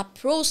all that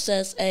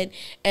process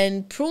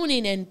and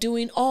pruning and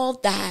doing all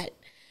that,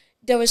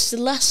 there is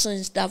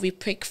lessons that we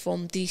pick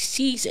from these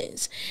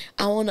seasons.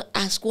 I want to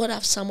ask, what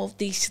are some of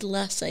these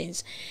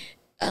lessons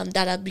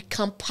that have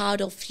become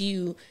part of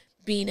you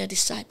being a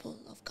disciple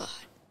of God?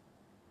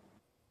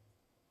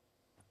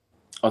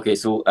 Okay,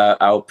 so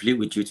I'll plead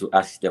with you to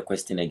ask the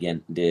question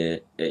again.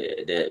 The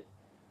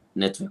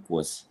network Oh,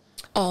 was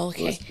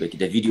okay. breaking.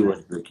 The video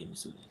was breaking.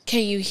 So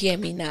Can you hear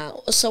me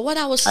now? So what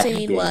I was I can saying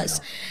hear you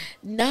was,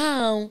 now.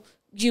 now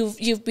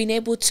you've been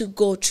able to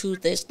go through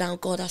this. Now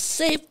God has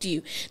saved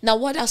you. Now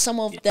what are some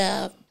of Yeah.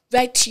 the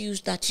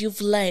virtues that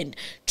you've learned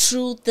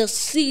through the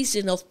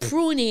season of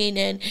pruning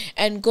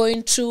and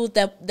going through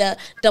the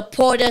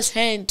potter's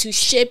hand to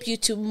shape you,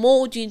 to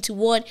mold you into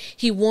what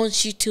he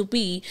wants you to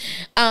be,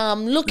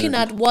 looking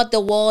Mhm. at what the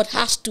world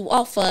has to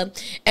offer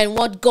and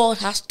what God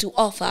has to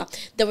offer.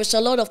 There is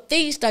a lot of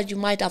things that you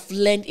might have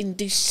learned in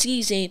this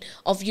season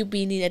of you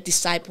being a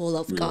disciple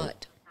of Yeah.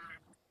 God.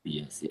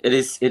 Yes, it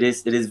is. It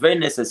is. It is very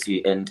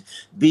necessary. And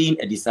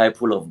being a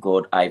disciple of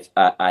God,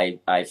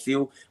 I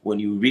feel when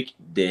you read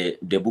the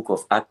book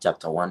of Acts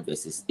chapter 1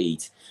 verses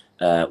 8,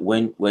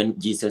 when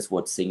Jesus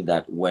was saying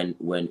that when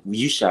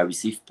you shall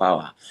receive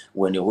power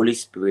when the Holy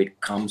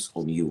Spirit comes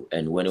on you,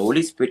 and when the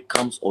Holy Spirit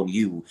comes on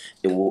you,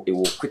 it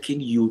will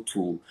quicken you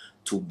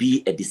to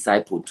be a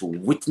disciple, to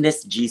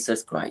witness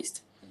Jesus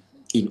Christ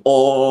in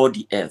all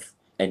the earth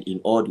and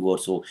in all the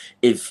world. So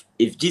if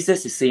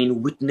Jesus is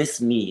saying witness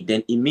me,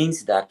 then it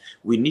means that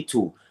we need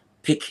to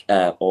pick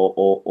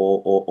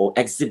or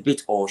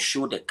exhibit or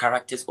show the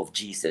characters of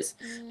Jesus.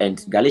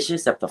 And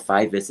Galatians chapter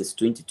 5 verses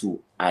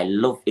 22, I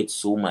love it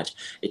so much.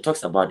 It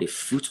talks about the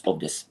fruit of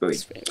the spirit: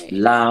 Spirit.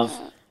 love,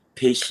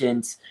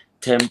 patience,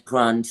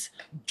 temperance,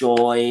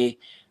 joy,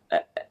 uh,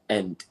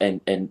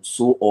 and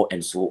so on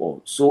and so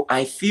on. So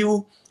I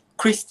feel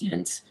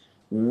Christians,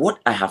 what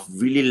I have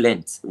really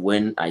learned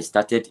when I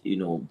started,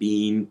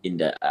 being in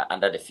the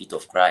under the feet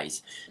of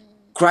Christ,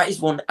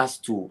 Christ wants us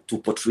to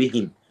portray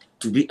Him,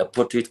 to be a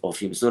portrait of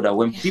Him, so that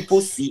when people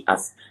Yes. see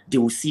us, they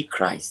will see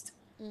Christ.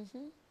 Mm-hmm.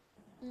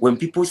 When Mm-hmm.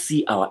 people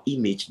see our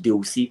image, they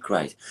will see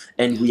Christ.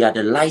 And Yeah. we are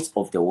the light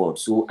of the world.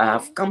 So I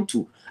have come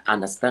to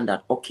understand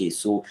that, okay,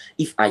 so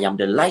if I am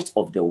the light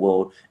of the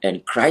world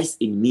and Christ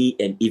in me,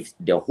 and if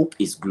the hope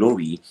is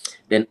glory,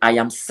 then I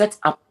am set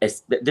up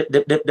as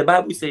the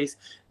Bible says,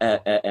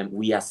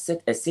 we are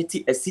set a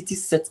city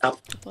set up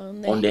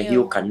Upon the on the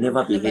hill hill. can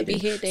never be Never be hidden.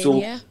 hidden,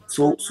 So yeah.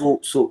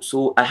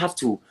 so I have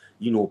to,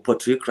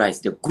 portray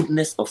Christ, the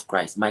goodness of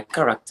Christ, my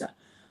character,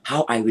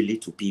 how I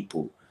relate to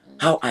people,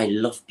 how I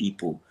love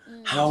people,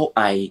 how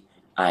I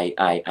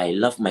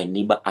love my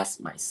neighbor as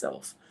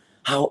myself,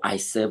 how I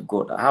serve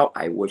God, how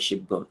I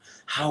worship God,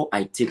 how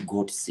I take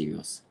God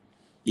serious.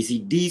 You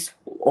see,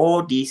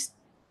 all these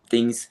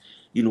things,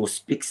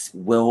 speaks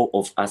well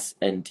of us,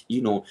 and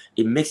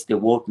it makes the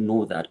world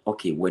know that,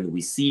 okay, when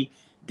we see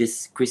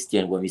this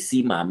Christian, when we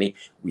see Mame,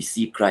 we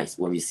see Christ.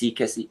 When we see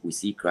Kesse, we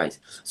see Christ.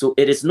 So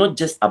it is not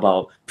just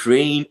about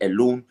praying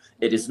alone.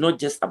 It is not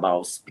just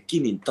about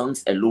speaking in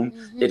tongues alone.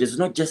 It is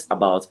not just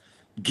about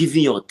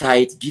giving your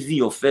tithe, giving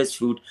your first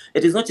fruit.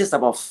 It is not just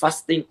about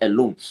fasting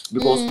alone,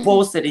 because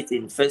Paul said it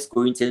in First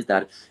Corinthians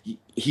that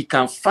he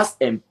can fast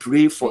and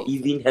pray for Pray for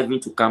even heaven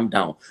to come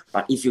down.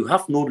 But if you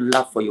have no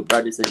love for your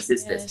brothers and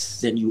sisters,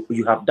 yes. then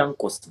you have done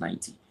cost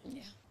 90.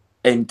 Yeah.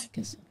 And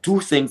Guess. two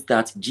things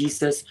that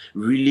Jesus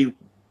really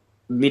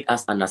made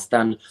us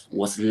understand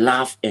was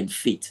love and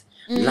faith.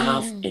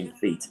 Love and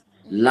faith.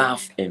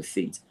 Love and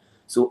faith.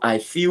 So I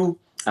feel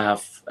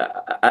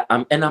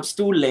I'm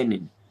still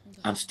learning.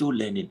 I'm still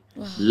learning.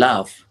 Wow.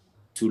 Love,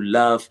 to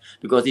love,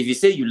 because if you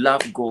say you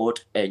love God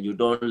and you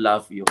don't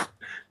love your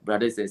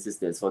brothers and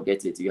sisters,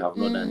 forget it. You have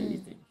not done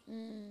anything.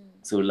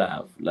 So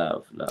love,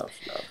 love, love,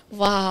 love.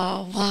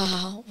 Wow,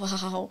 wow,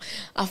 wow.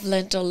 I've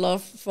learned a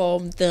lot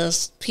from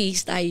this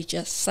piece that you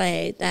just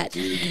said, that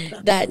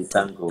We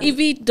thank God.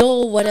 even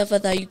though whatever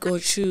that you go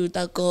through,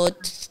 that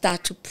God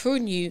start to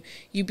prune you,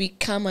 you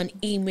become an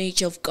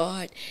image of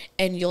God,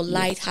 and your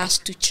light Yes, has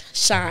to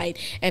shine,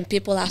 and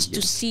people has to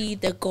yes, see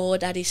the God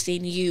that is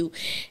in you,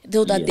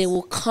 so that they yes,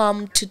 will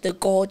come to the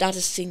God that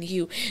is in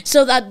you.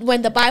 So that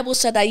when the Bible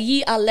said that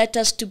ye are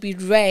letters to be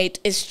read,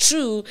 it's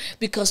true,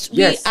 because we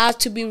yes, are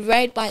to be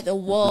read by the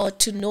world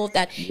to know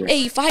that, hey,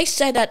 yes, if I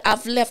say that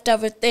I've left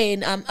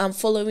everything, I'm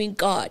following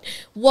God,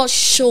 what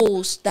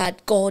shows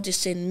that God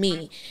is in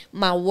me?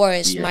 My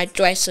words, my yes.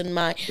 dressing, The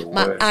my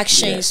word,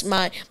 actions,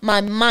 yes,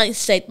 my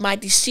mindset, my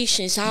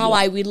decisions, how yes,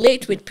 I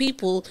relate with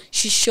people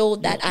should show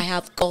that yes. I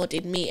have God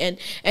in me.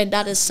 And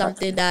that is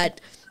something Exactly,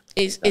 that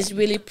is exactly.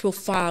 really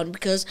profound,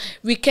 because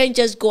we can't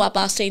just go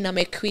about saying I'm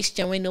a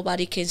Christian when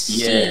nobody can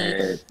see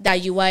Yes.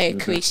 that you are a Mhm,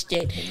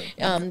 Christian.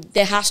 mhm.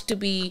 There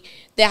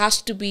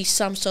has to be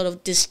some sort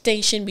of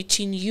distinction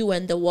between you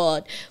and the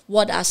world.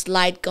 What has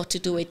light got to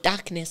do with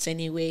darkness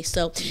anyway?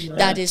 So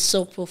that Yeah. is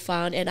so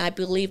profound, and I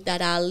believe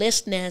that our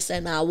listeners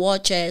and our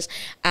watchers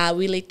are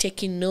really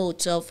taking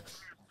notes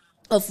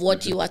of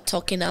what you are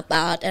talking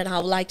about. And I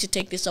would like to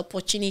take this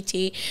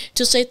opportunity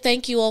to say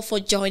thank you all for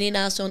joining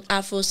us on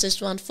Afro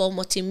 614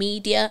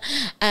 Multimedia.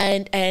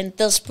 And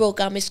this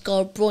program is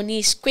called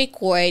Broni's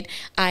Quick Word.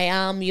 I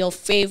am your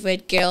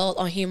favorite girl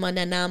on Human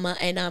Anama,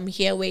 and I'm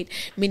here with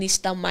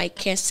Minister Mike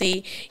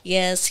Kesse.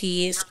 Yes,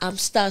 he is. I'm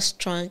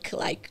starstruck.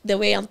 Like the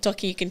way I'm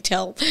talking, you can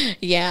tell.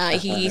 Yeah,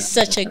 he is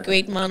such a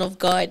great man of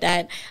God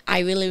that I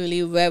really,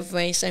 really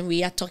reverence. And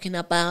we are talking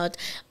about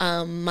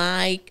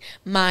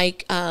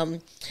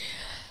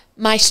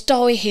my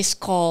story is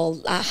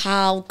called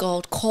how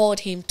God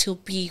called him to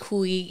be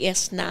who he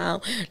is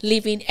now,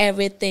 leaving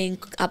everything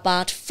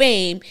about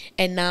fame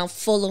and now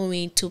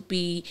following to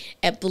be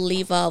a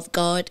believer of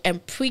God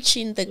and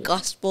preaching the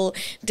gospel.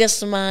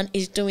 This man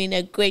is doing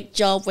a great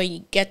job. When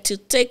you get to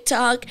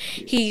TikTok,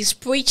 he's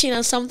preaching,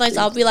 and sometimes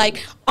I'll be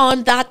like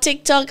on that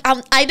TikTok,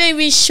 I don't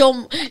even show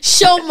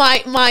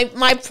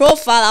my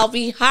profile. I'll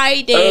be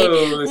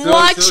hiding,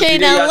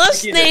 watching and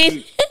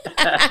listening.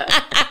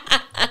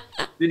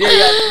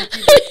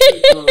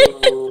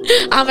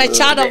 I'm a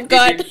child of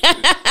God.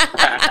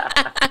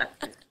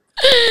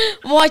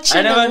 Watching.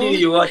 I never knew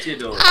you watch it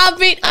though.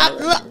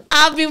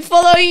 I've been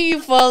following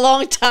you for a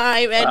long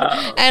time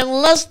and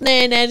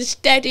listening and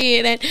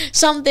studying, and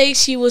some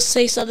days you will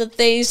say some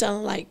things and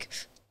I'm like,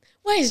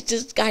 where is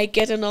this guy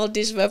getting all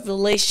this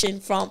revelation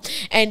from?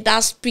 And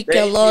that speak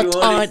a lot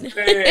on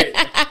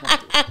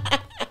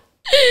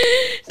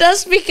that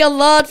speak a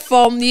lot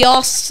from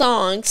your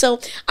song. So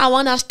I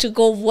want us to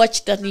go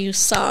watch the new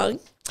song.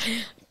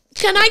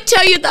 Can I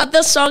tell you that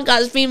this song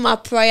has been my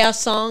prayer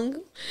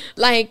song?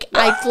 Like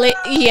I play,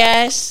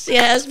 yes,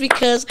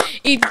 because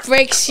it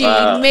breaks you,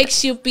 it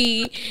makes you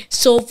be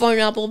so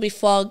vulnerable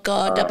before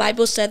God. The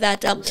Bible said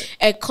that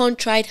a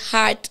contrite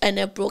heart and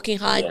a broken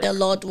heart, the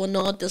Lord will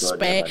not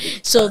despair.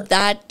 So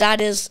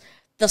that is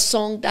the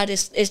song that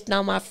is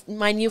now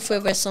my new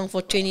favorite song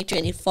for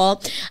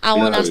 2024. I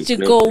want us to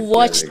go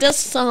watch this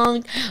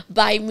song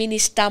by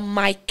Minister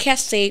Mike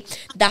Kesse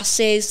that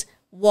says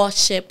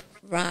Worship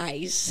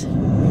Rise.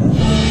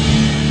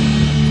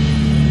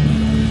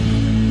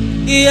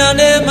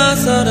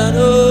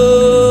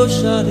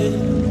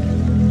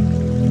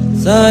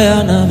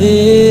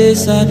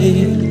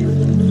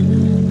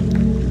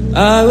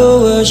 I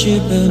will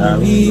worship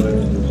and weep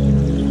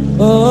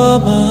all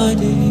my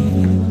days.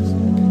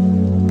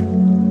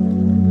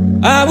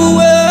 I will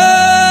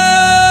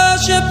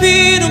worship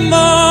in the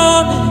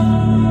morning.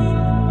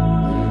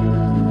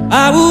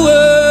 I will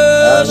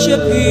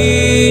worship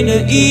in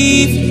the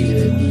evening.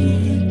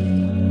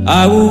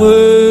 I will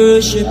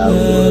worship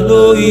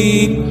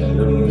Elohim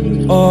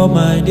all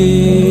my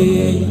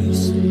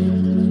days.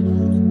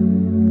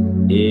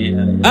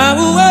 I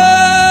will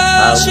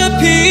worship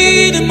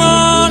in the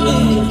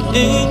morning.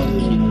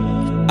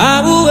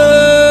 I will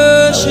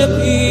worship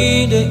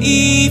in the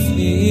evening.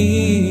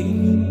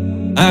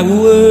 I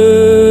will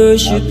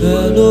worship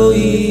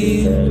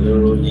Elohim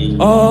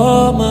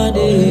all my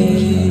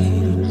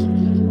days.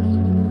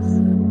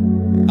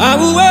 I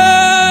will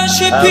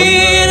worship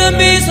in the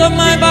midst of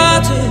my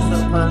battles.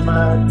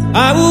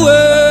 I will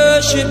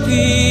worship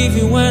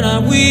even when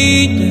I'm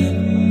weak.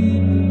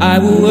 I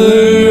will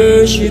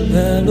worship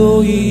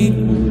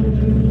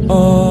Elohim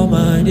all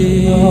my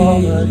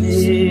days.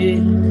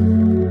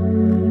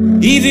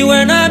 Even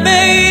when I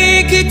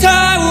make it,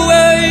 I will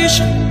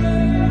worship.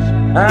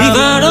 If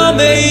I don't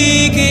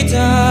make it,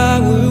 I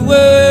will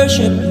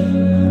worship.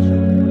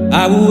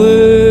 I will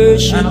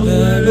worship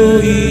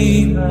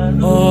Elohim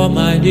all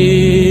my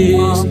days.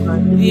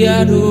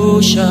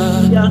 Yadosha,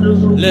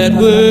 let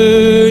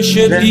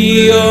worship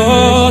be your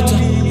altar.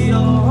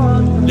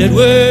 Let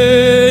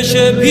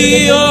worship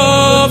be your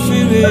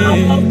offering.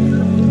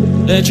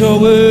 Let your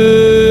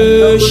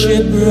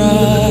worship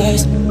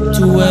rise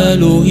to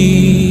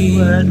Elohim.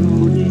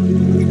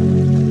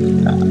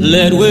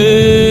 Let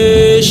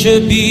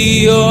worship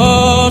be your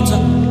altar.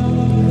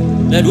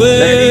 Let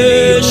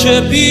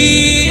worship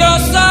be your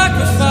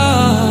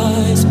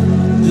sacrifice.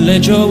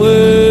 Let your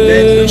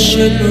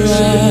worship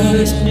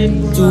rise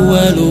to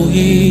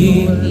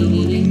Elohim.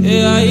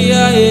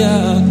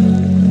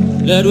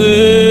 Let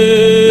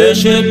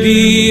worship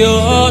be your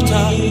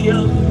altar.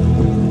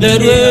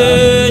 Let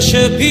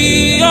worship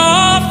be your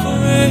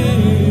offering.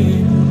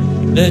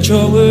 Let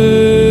your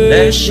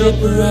worship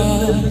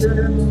rise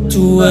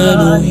to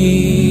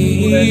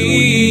Elohim.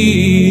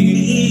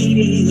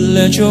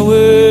 Let your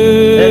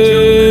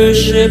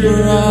worship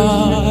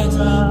rise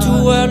to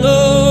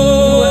Elohim.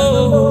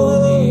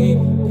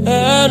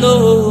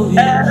 Elohim.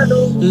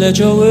 Let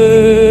your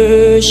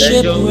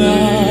worship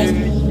rise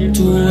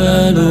to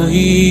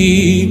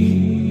Elohim.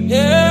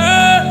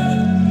 Yeah.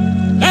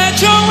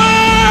 Let your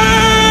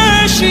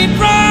worship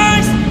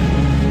rise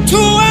to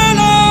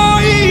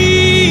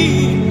Elohim.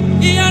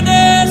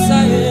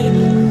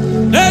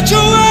 Let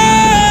your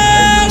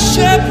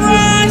worship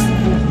rise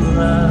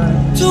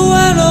to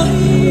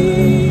Elohim.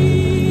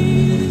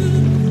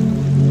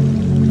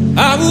 I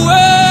will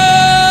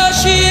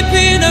worship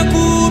in a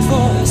good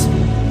voice.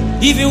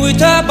 Even with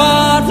a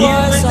bad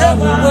voice, I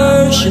will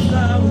worship.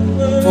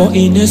 For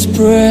in His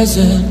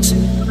presence,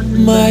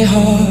 my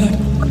heart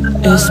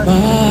is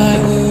my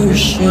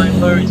worship.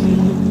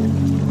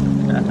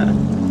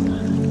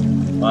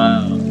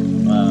 Wow.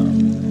 Wow.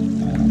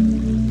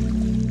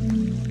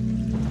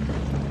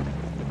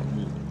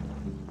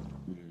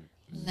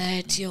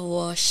 Let your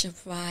worship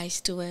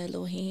rise to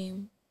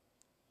Elohim.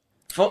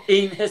 For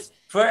in His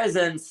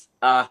presence,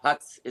 our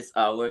hearts is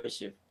our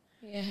worship.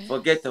 Yeah.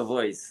 Forget the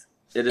voice.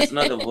 It is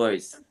not a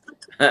voice.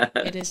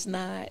 It is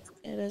not.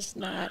 It is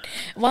not.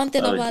 One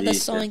thing Oh, about the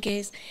Jesus. song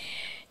is,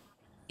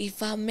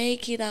 if I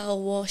make it,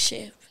 I'll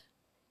worship.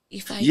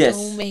 If I Yes.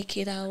 don't make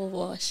it, I will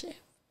worship.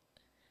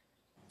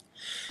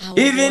 I will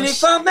Even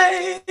if worship. I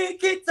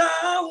make it,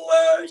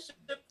 I worship.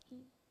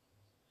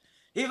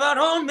 If I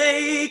don't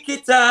make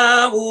it,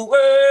 I will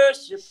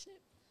worship.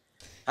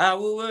 I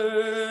will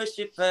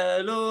worship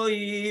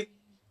Elohim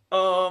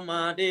all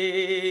my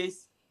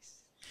days.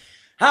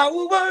 I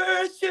will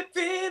worship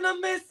in the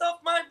midst of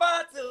my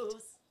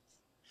battles.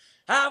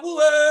 I will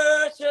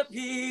worship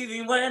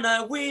even when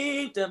I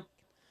win them.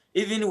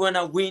 Even when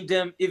I win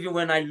them, even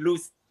when I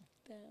lose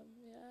Yeah.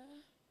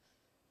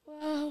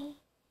 Wow.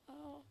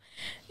 Wow.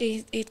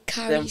 It them,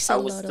 carries I a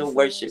will lot still of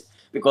worship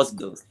weight. because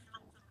those.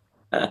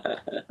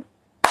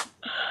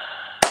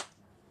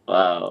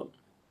 Wow.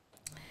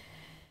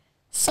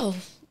 So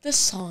this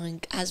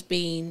song has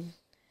been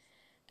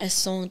a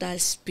song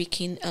that's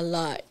speaking a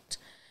lot.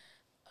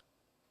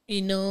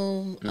 You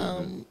know,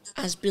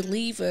 as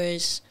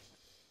believers,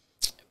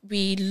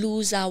 we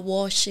lose our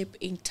worship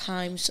in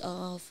times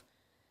of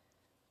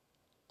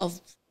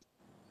of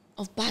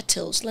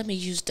battles. Let me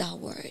use that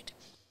word.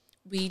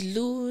 We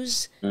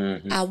lose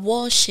our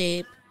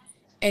worship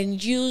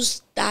and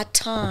use that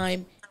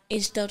time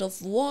instead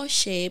of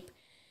worship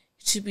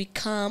to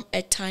become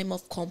a time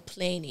of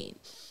complaining.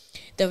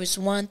 There is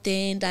one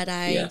thing that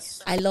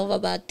Yes. I love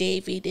about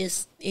David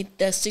is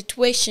the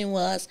situation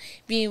was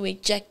being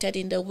rejected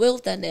in the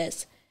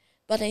wilderness,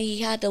 but then he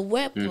had a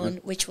weapon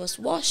which was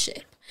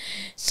worship.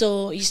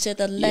 So he said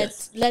that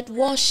Yes. let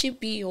worship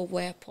be your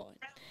weapon.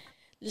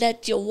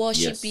 Let your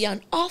worship be Yes.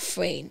 an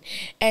offering,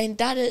 and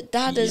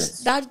Yes.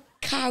 that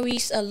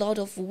carries a lot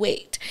of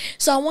weight.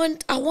 So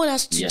I want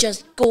us to Yes.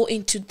 just go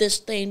into this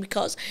thing,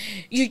 because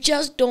you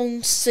just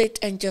don't sit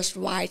and just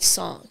write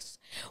songs.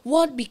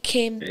 What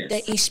became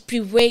the Yes.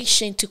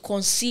 inspiration to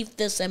conceive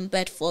this and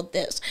bed for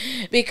this?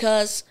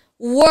 Because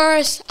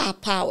words are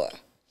power,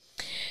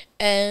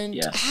 and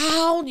Yes.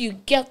 how you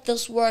get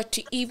this word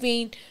to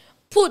even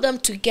put them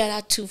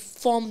together to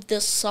form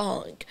this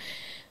song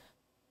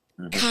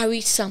carry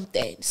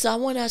something. So I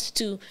want us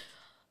to,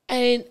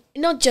 and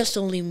not just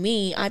only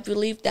me, I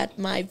believe that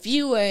my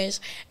viewers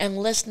and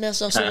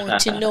listeners also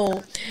want to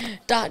know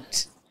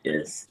that,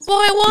 Yes.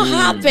 boy, what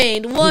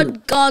happened?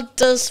 What got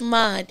this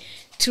man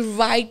to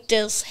write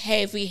this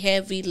heavy,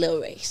 heavy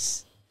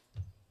lyrics?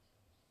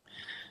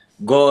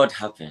 God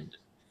happened.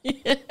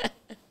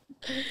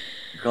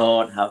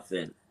 God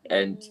happened.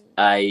 And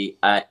I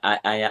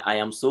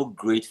am so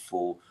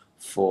grateful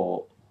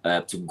for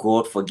to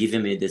God for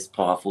giving me this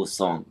powerful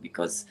song,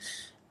 because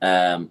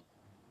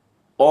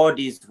all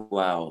this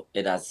while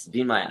it has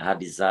been my heart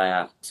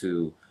desire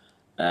to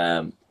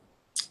um,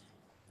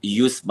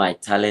 use my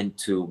talent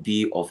to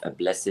be of a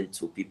blessing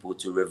to people,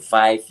 to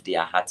revive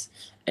their hearts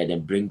and then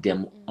bring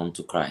them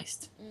unto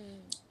Christ.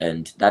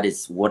 And that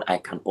is what I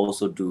can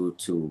also do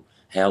to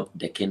help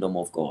the kingdom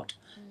of God.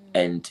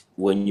 And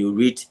when you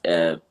read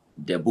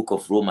the book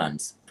of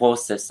Romans, Paul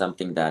says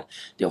something that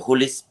the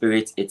Holy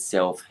Spirit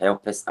itself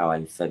helps us our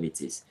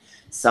infirmities.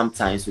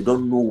 Sometimes we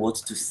don't know what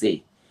to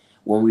say.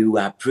 When we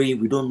are praying,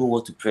 we don't know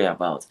what to pray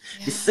about.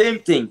 Yeah. The same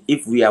thing,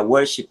 if we are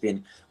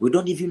worshiping, we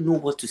don't even know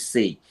what to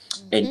say.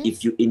 And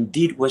if you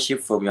indeed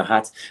worship from your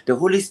heart, the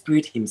Holy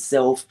Spirit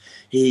himself,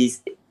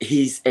 he's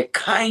a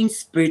kind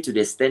spirit to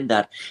the extent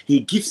that he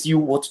gives you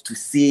what to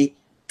say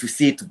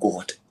to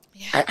God.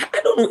 Yeah. I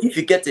don't know if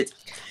you get it.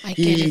 I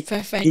get it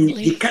perfectly.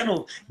 He kind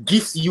of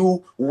gives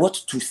you what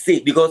to say,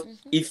 because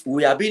if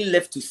we are being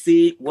left to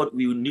say what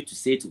we need to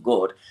say to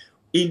God,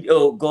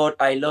 oh God,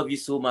 I love you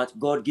so much.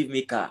 God, give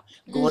me car.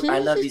 God, I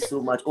love you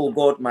so much. Oh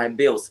God, my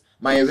bills,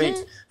 my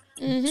rent.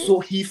 So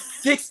he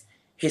fixed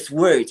his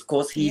words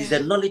because he is the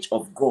knowledge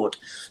of God.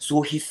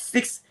 So he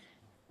fixed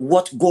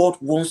what God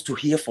wants to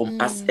hear from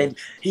us. And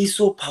he's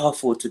so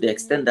powerful to the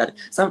extent that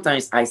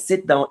sometimes I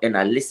sit down and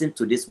I listen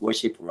to this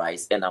worship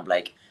rise and I'm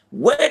like,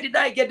 where did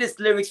I get these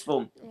lyrics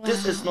from?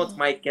 This is not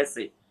Mike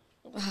Kesse.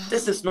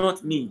 This is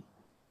not me.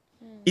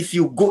 If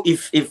you go,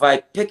 if I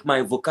pick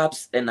my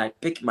vocabs and I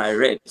pick my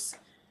reps,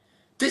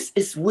 this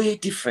is way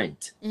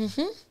different.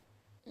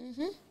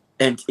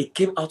 And it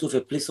came out of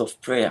a place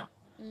of prayer.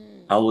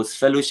 I was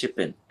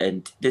fellowshipping,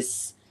 and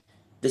this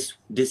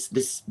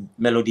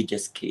melody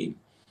just came.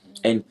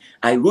 And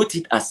I wrote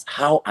it as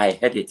how I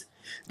heard it.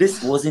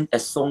 This wasn't a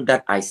song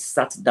that I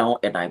sat down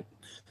and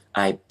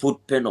I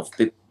put pen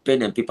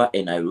and paper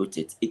and I wrote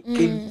it. It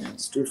came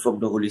straight from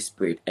the Holy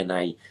Spirit, and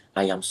I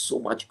am so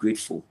much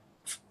grateful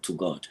to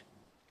God.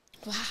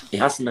 Wow. It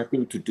has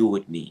nothing to do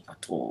with me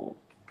at all.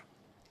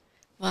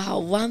 Wow,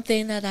 one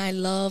thing that I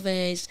love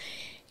is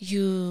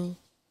you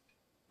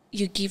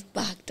you give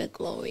back the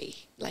glory.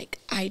 Like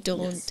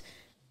Yes.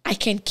 I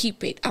can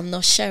keep it. I'm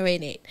not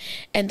sharing it.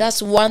 And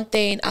that's one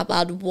thing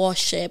about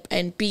worship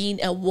and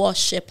being a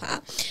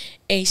worshiper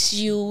is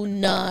you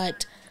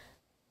not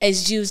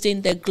is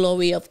using the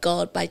glory of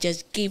God by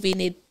just giving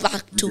it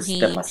back You to just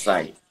step him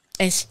aside.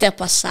 and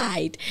step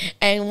aside.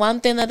 And one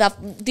thing that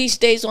I've these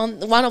days,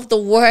 one of the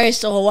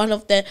worst or one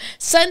of the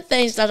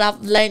sentence that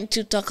I've learned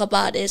to talk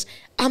about is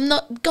I'm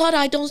not God.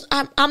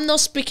 I'm not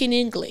speaking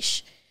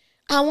English.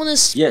 I want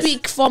to Yes.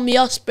 speak from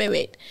your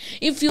spirit.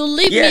 If you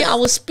leave me, I Yes.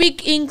 will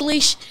speak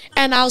English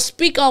and I'll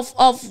speak of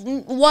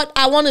what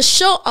I want to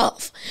show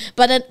off.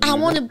 But then I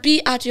want to Mm-hmm.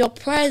 be at your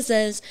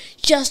presence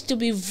just to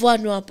be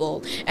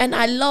vulnerable. And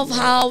I love Yes.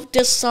 how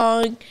this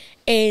song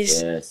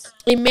is, Yes.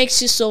 it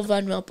makes you so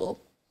vulnerable.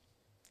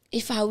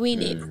 If I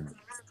win it, Mm.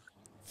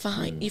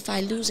 fine. Mm. If I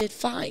lose it,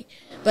 fine.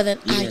 But then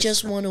I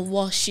just Yes. want to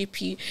worship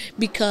you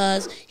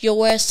because your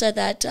word said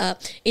that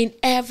in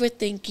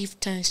everything give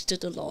thanks to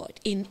the Lord.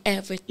 In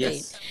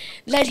everything, Yes.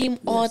 let Him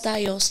Yes. order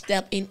your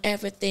step. In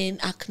everything,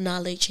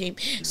 acknowledge Him.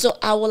 So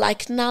I will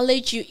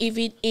acknowledge you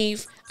even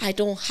if I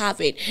don't have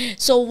it.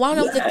 So one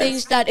of the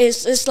things Yes. that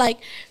is like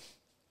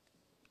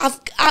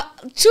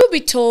to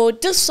be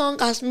told, this song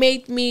has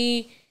made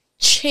me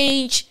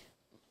change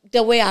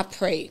the way I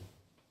pray.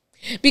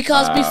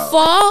 Because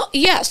Wow.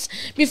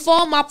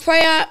 before my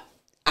prayer,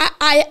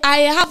 I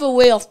have a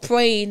way of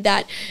praying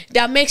that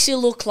makes you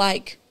look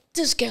like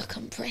this girl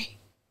can pray,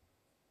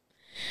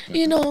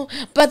 you know.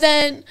 But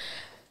then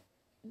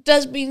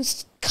there's been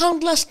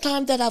countless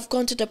times that I've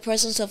gone to the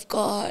presence of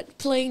God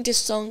playing this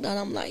song that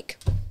I'm like,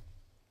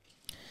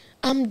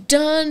 I'm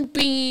done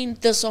being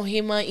the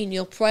Sohima in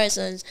your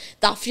presence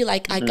that I feel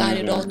like I got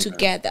it all Mm.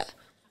 together.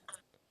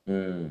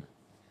 Mm.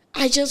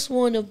 I just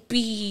want to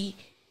be,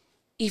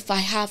 if I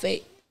have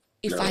it,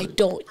 if I Glory.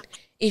 don't,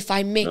 if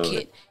I make Glory.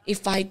 it,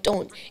 if I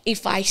don't,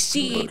 if I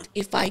see Glory. it,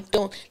 if I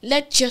don't,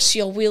 let just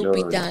your will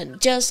be Glory. done.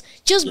 Just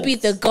be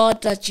the Yes.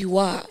 God that you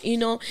are, you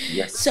know.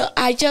 So Yes.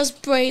 I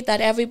just pray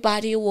that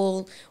everybody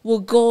will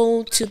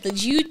go to the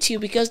YouTube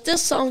because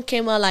this song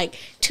came out like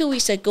 2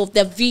 weeks ago,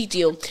 the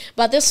video.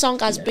 But this song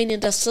has Yes. been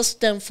in the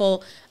system for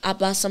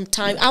about some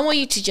time. Yes. I want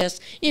you to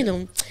just,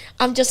 Yes.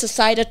 I'm just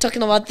excited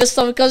talking about this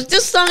song because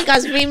this song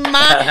has been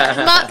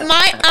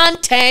my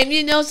anthem,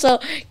 you know. So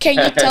can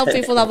you tell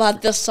people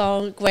about this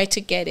song, where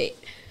to get it?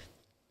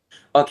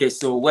 Okay,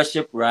 so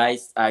Worship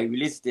Rise, I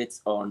released it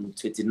on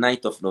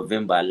 29th of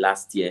November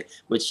last year,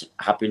 which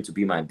happened to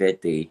be my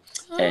birthday.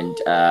 And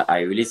Oh,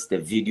 I released the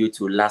video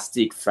to last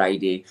week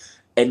Friday,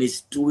 and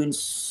it's doing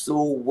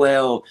so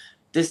well.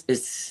 This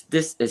is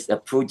a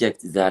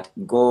project that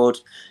uh,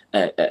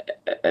 uh, uh,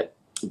 uh,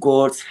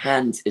 God's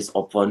hand is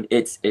upon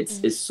it.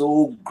 It's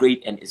so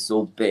great and it's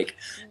so big,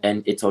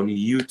 and it's on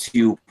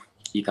YouTube.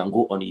 You can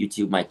go on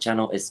YouTube. My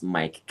channel is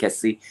Mike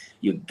Kesse.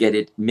 You get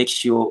it. Make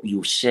sure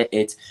you share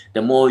it.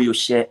 The more you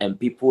share and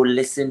people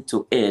listen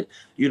to it,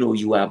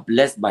 you are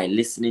blessed by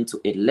listening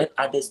to it. Let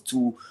others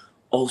too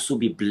also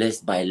be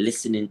blessed by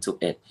listening to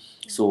it.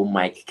 So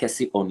Mike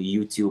Kesse on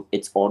YouTube.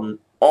 It's on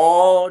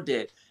all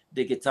the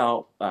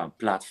digital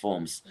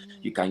platforms.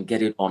 You can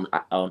get it on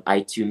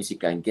iTunes. You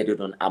can get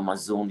it on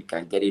Amazon. You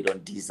can get it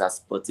on Deezer,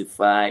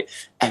 Spotify,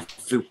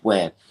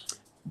 everywhere.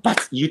 But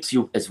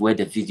YouTube is where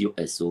the video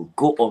is. So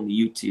go on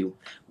YouTube,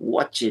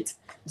 watch it,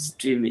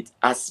 stream it,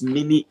 as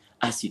many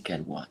as you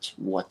can watch.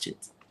 Watch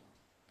it.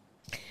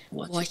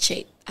 Watch watch it.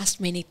 it as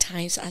many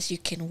times as you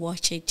can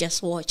watch it.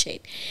 Just watch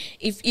it.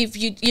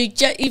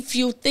 If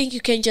you think you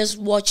can just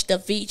watch the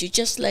video,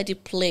 just let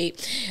it play.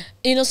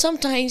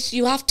 Sometimes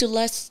you have to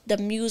let the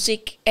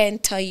music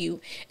enter you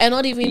and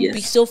not even be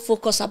Yes. so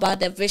focused about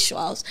the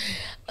visuals.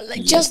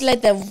 Like, just Yes.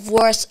 let the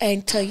verse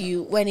enter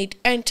you. When it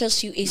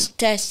enters you, it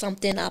stirs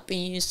something up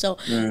in you. So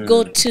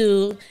go Mm.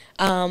 to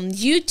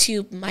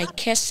YouTube, Mike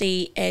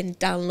Kesse, and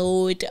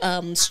download,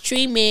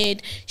 stream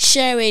it,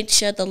 share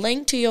the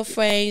link to your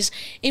friends,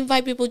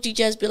 invite people to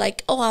just be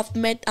like, oh,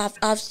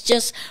 I've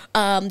just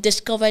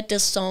discovered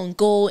this song.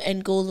 Go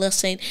and go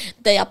listen.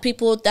 There are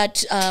people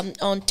that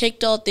on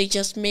TikTok they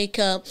just make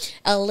a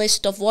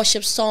list of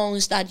worship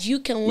songs that you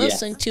can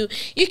listen Yes. to.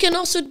 You can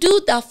also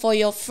do that for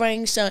your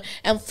friends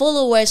and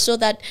followers so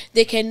that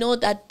they can know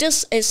that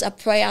this is a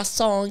prayer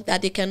song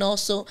that they can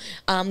also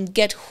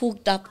get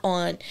hooked up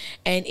on,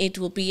 and it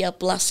will be a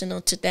blessing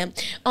unto them.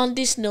 On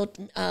this note,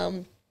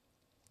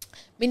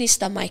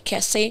 Minister Mike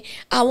Kesse,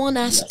 I want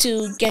us Yes.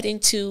 to get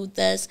into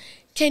this.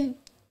 Can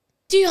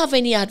Do you have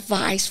any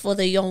advice for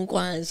the young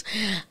ones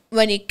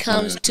when it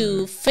comes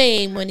to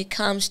fame, when it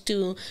comes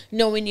to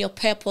knowing your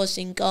purpose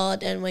in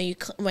God, and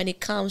when it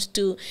comes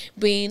to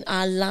being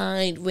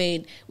aligned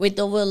with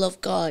the will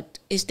of God?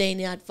 Is there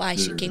any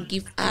advice you can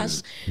give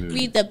us?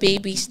 We the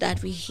babies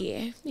that we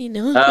hear, you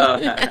know.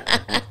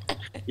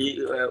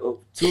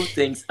 Two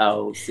things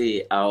I'll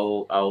say.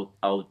 I'll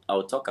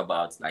talk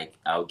about, like,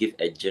 I'll give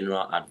a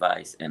general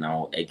advice, and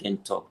I'll again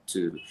talk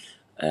to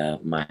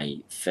my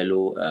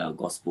fellow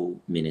gospel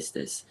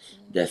ministers.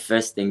 The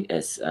first thing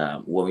is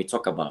when we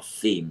talk about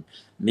fame,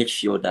 make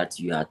sure that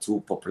you are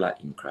too popular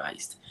in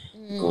Christ.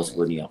 Because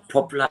when you are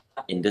popular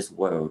in this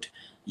world,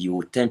 you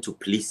will tend to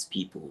please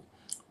people.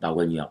 But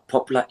when you are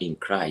popular in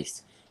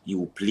Christ, you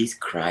will please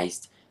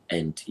Christ,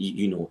 and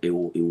it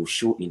will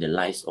show in the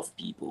lives of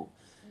people.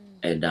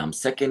 And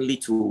secondly,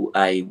 too,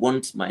 I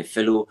want my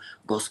fellow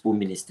gospel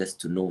ministers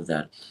to know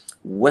that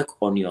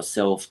work on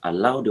yourself,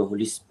 allow the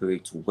Holy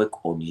Spirit to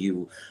work on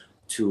you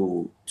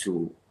to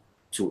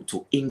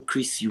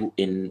increase you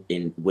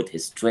in with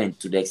his strength,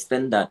 to the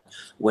extent that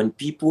when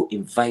people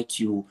invite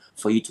you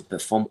for you to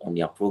perform on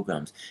their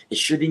programs, it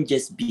shouldn't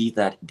just be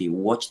that they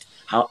watched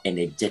how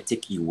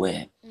energetic you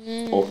were,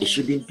 or it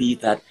shouldn't be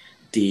that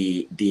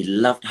they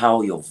loved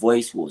how your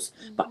voice was,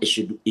 but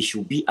it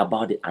should be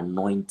about the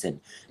anointing.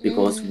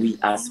 Because we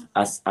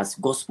as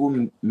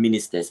gospel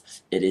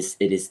ministers, it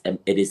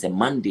is a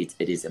mandate,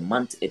 it is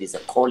a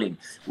calling.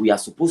 We are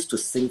supposed to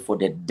sing for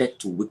the dead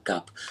to wake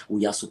up.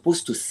 We are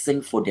supposed to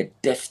sing for the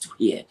deaf to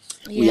hear.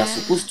 We are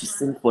supposed to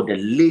sing for the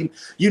lame.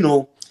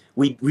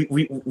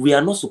 We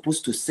are not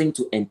supposed to sing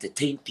to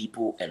entertain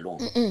people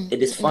alone.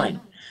 It is fine,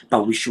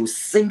 but we should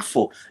sing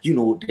for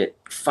the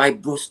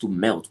fibros to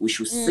melt. We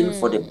should sing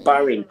for the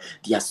barren,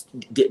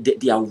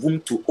 their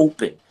womb to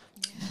open.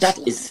 That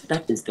is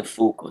the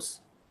focus.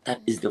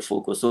 That is the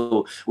focus.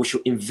 So we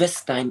should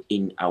invest time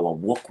in our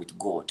walk with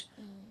God,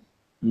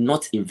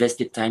 not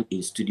invest time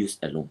in studios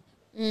alone.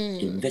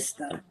 Invest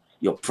time,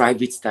 your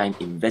private time.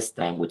 Invest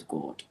time with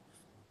God.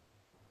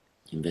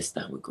 Invest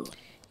time with God.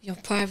 Your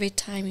private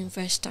time,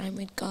 invest time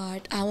with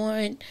God. I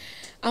want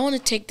to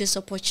take this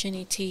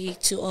opportunity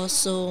to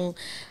also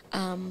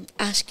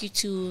ask you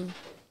to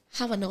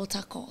have an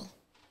altar call.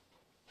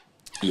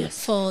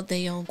 Yes. For the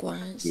young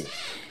ones. Yes.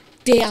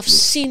 They have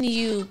seen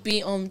you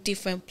be on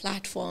different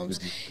platforms.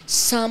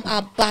 Some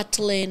are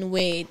battling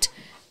with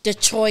the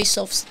choice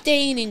of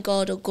staying in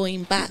God or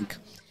going back.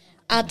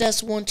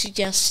 Others want to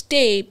just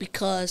stay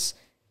because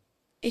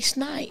it's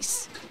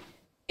nice.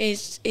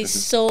 It's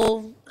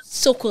so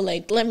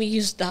succulent. Let me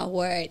use that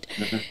word.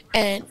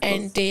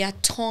 And they are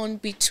torn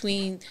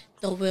between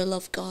the will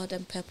of God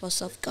and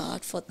purpose of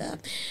God for them.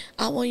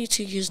 I want you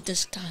to use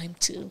this time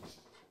to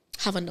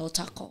have an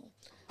altar call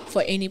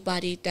for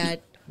anybody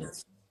that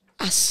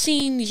has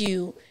seen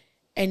you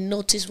and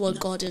notice what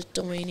God is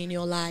doing in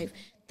your life,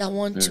 that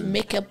want to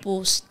make a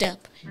bold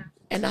step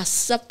and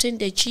accepting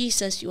the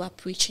Jesus you are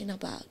preaching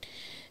about,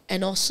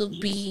 and also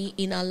be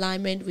in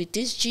alignment with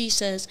this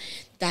Jesus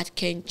that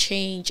can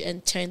change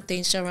and turn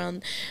things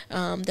around.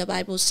 The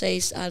Bible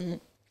says,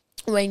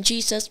 when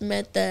Jesus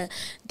met the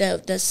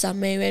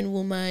Samaritan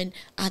woman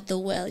at the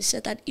well, he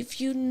said that if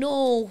you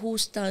know who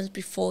stands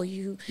before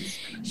you,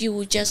 you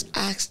will just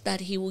ask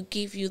that he will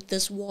give you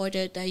this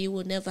water that you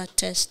will never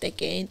thirst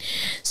again.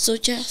 So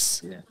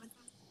just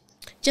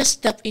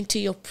step into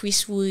your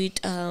priesthood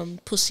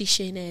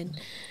position and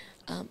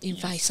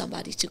invite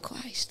somebody to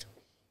Christ.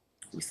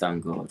 We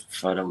thank God.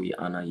 Father, we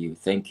honor you.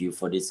 Thank you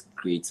for this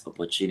great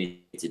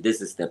opportunity.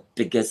 This is the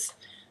biggest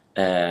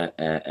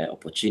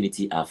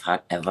opportunity I've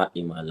had ever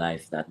in my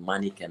life that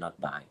money cannot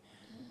buy.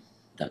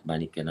 That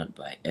money cannot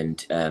buy.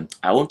 And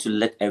I want to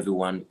let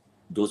everyone,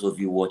 those of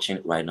you watching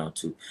right now,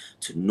 to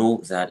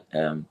know that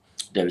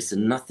there is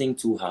nothing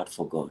too hard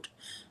for God.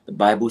 The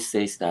Bible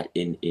says that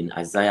in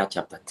Isaiah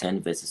chapter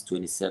 10 verses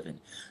 27,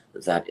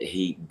 that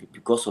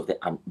because of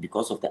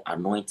the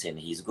anointing,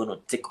 he's going to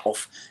take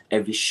off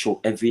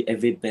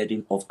every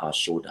burden off our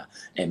shoulder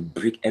and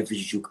break every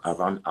yoke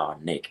around our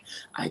neck.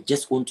 I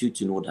just want you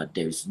to know that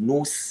there is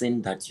no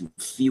sin that you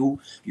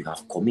feel you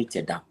have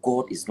committed that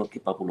God is not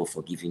capable of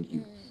forgiving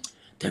you.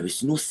 There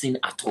is no sin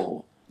at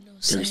all.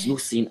 There is no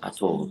sin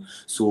at all.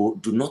 So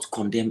do not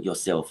condemn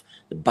yourself.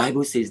 The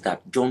Bible says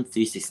that John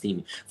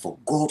 3:16, for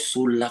God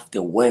so loved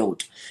the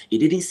world. It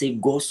didn't say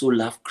God so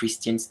loved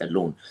Christians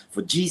alone.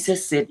 For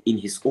Jesus said in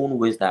his own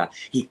words that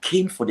he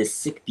came for the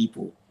sick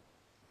people.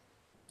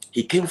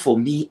 He came for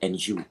me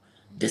and you,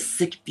 the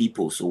sick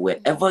people. So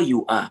wherever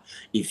you are,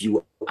 if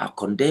you are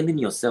condemning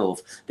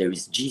yourself, there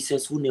is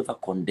Jesus who never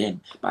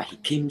condemned, but he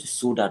came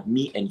so that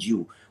me and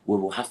you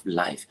will have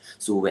life.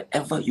 So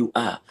wherever you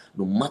are,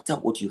 no matter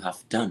what you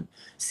have done,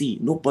 see,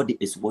 nobody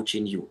is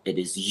watching you. It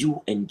is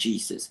you and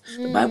Jesus.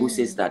 The Bible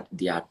says that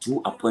there are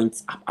two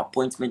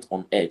appointments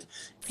on earth,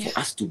 for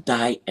us to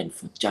die and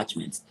for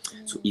judgment.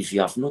 So if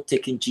you have not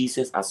taken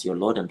Jesus as your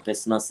Lord and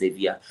personal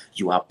Savior,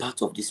 you are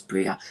part of this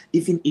prayer.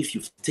 Even if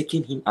you've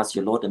taken him as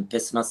your Lord and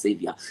personal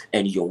Savior,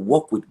 and your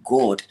walk with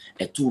God,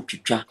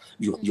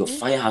 your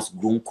fire has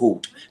grown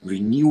cold,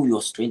 renew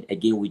your strength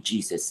again with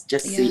Jesus.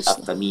 Just say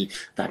after me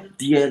that,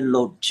 dear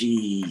Lord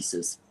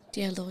Jesus.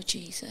 Dear Lord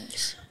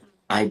Jesus,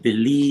 I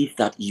believe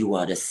that you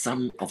are the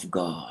Son of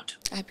God.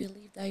 I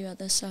believe that you are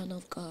the Son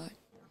of God.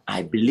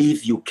 I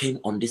believe you came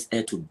on this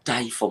earth to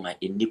die for my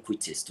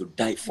iniquities, to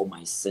die for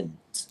my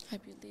sins. I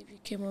believe you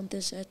came on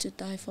this earth to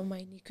die for my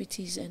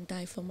iniquities and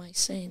die for my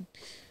sin.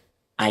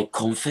 I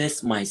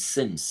confess my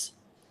sins.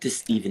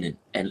 this evening,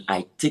 and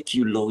I take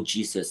you, Lord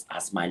Jesus,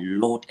 as my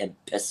Lord and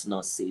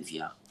personal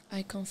Savior.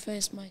 I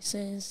confess my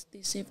sins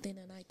this evening,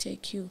 and I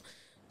take you,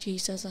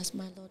 Jesus, as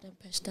my Lord and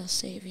personal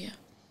Savior.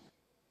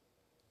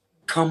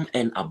 Come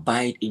and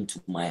abide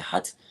into my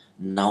heart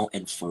now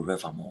and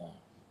forevermore.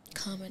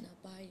 Come and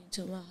abide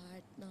into my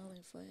heart now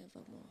and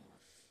forevermore.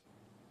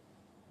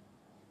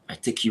 I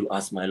take you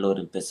as my Lord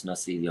and personal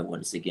Savior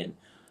once again,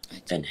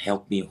 and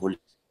help me, Holy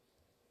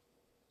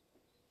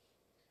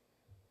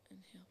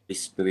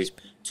Spirit,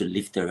 to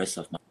live the rest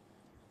of my.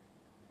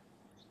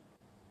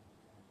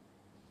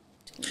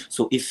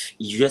 So if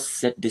you just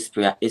said this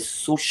prayer, it's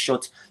so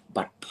short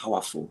but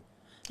powerful.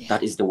 Yeah.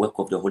 That is the work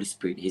of the Holy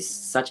Spirit. He's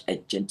such a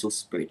gentle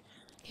spirit.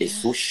 Yeah. It's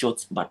so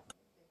short but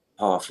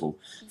powerful.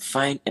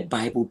 Find a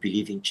Bible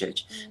believing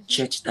church,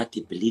 church that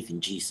they believe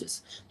in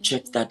Jesus,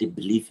 church that they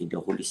believe in the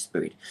Holy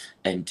Spirit.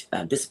 And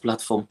this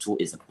platform too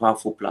is a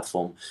powerful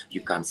platform.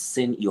 You can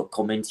send your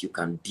comments, you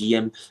can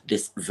DM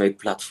this very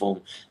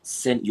platform,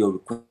 send your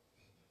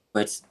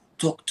requests,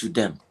 talk to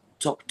them.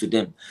 Talk to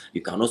them.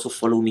 You can also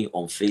follow me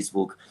on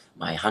Facebook.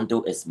 My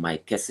handle is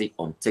Mike Kesse.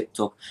 On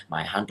TikTok,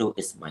 my handle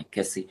is Mike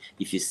Kesse.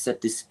 If you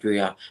said this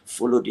prayer,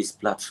 follow this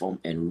platform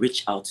and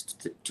reach out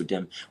to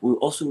them. We will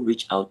also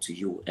reach out to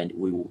you, and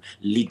we will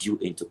lead you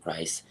into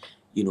Christ,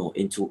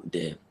 into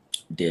the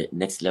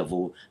next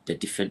level, the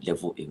different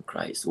level in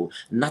Christ. So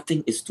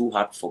nothing is too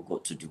hard for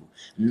God to do.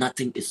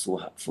 Nothing is so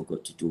hard for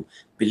God to do.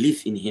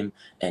 Believe in Him,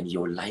 and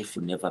your life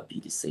will never be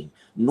the same.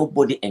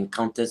 Nobody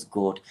encounters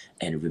God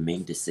and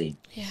remain the same.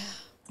 Yeah.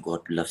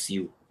 God loves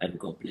you, and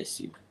God bless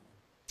you.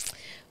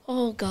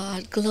 Oh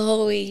God,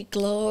 glory,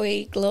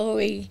 glory,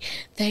 glory.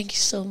 Thank you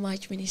so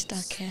much, Minister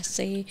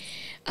Kesse.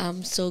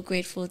 I'm so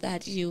grateful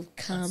that you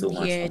come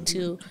here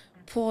to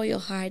pour your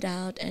heart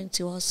out and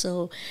to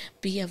also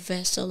be a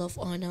vessel of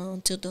honor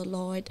unto the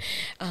Lord.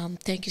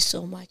 Thank you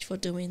so much for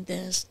doing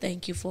this.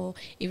 Thank you for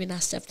even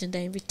accepting the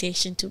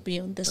invitation to be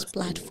on this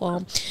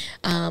platform.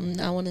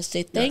 I want to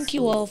say thank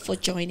you all for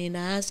joining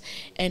us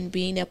and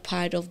being a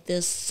part of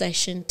this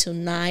session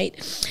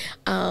tonight.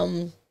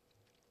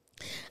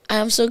 I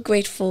am so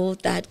grateful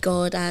that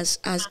God has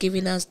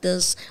given us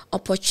this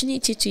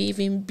opportunity to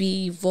even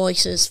be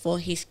voices for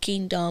His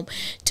kingdom,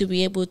 to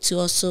be able to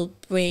also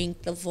bring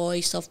the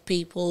voice of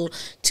people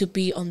to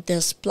be on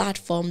this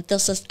platform.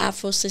 This is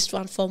Afro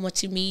 614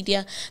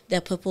 Multimedia,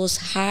 the People's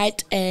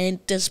Heart, and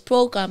this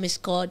program is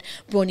called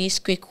Broni's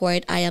Quick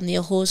Word. I am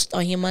your host,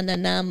 Ohima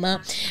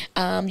Nanama.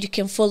 You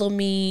can follow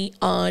me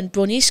on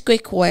Broni's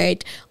Quick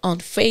Word on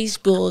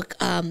Facebook.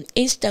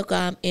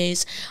 Instagram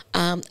is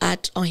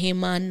at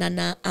Ohima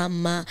Nanama.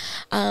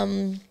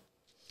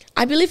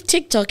 I believe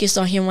TikTok is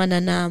Ohima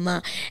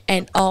Nanama,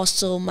 and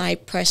also my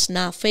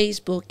personal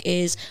Facebook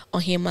is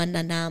Ohima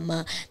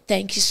Nanama.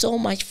 Thank you so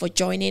much for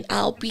joining.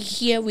 I'll be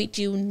here with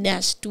you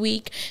next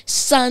week,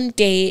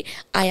 Sunday.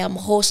 I am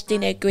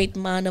hosting a great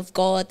man of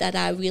God that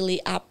I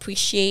really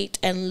appreciate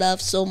and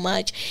love so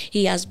much.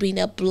 He has been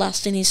a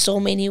blessing in so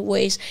many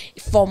ways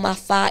from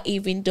afar,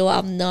 even though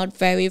I'm not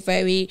very,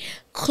 very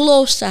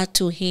closer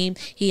to him.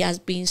 He has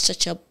been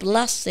such a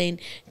blessing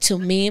to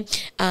me.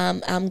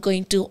 I'm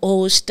going to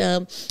host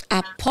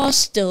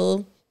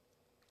Apostle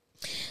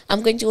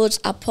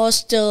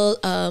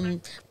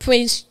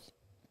Prince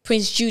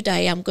Judah.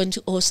 I'm going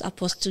to host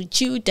Apostle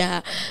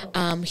Judah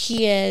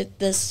here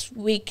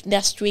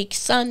next week,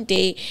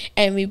 Sunday,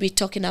 and we'll be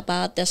talking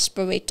about the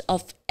spirit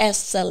of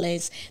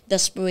excellence. The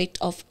spirit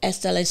of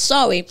excellence.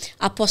 Sorry,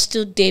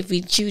 Apostle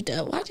David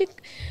Judah.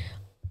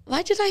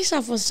 Why did I say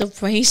Apostle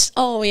Praise?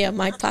 Oh yeah,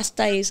 my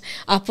pastor is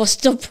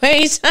Apostle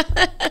Praise.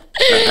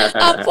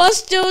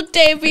 Apostle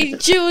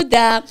David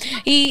Judah.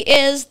 He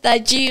is the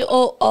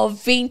GO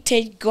of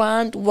Vintage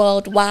Grand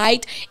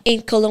Worldwide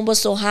in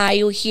Columbus,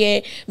 Ohio.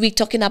 Here we're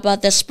talking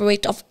about the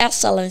spirit of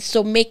excellence.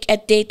 So make a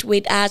date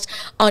with us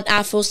on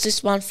Afro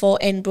 614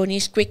 and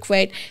Broni's Quick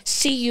Word.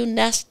 See you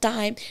next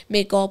time.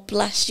 May God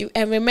bless you.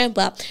 And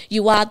remember,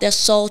 you are the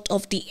salt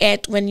of the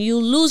earth. When you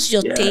lose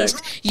your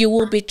taste, you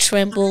will be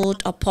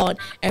trembled upon.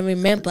 And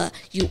remember,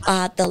 you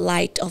are the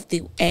light of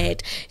the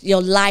earth.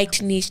 Your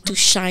light needs to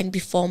shine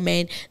before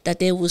men, that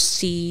they will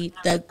see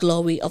the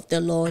glory of the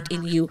Lord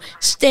in you.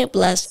 Stay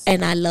blessed,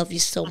 and I love you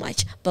so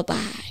much.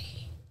 Bye-bye.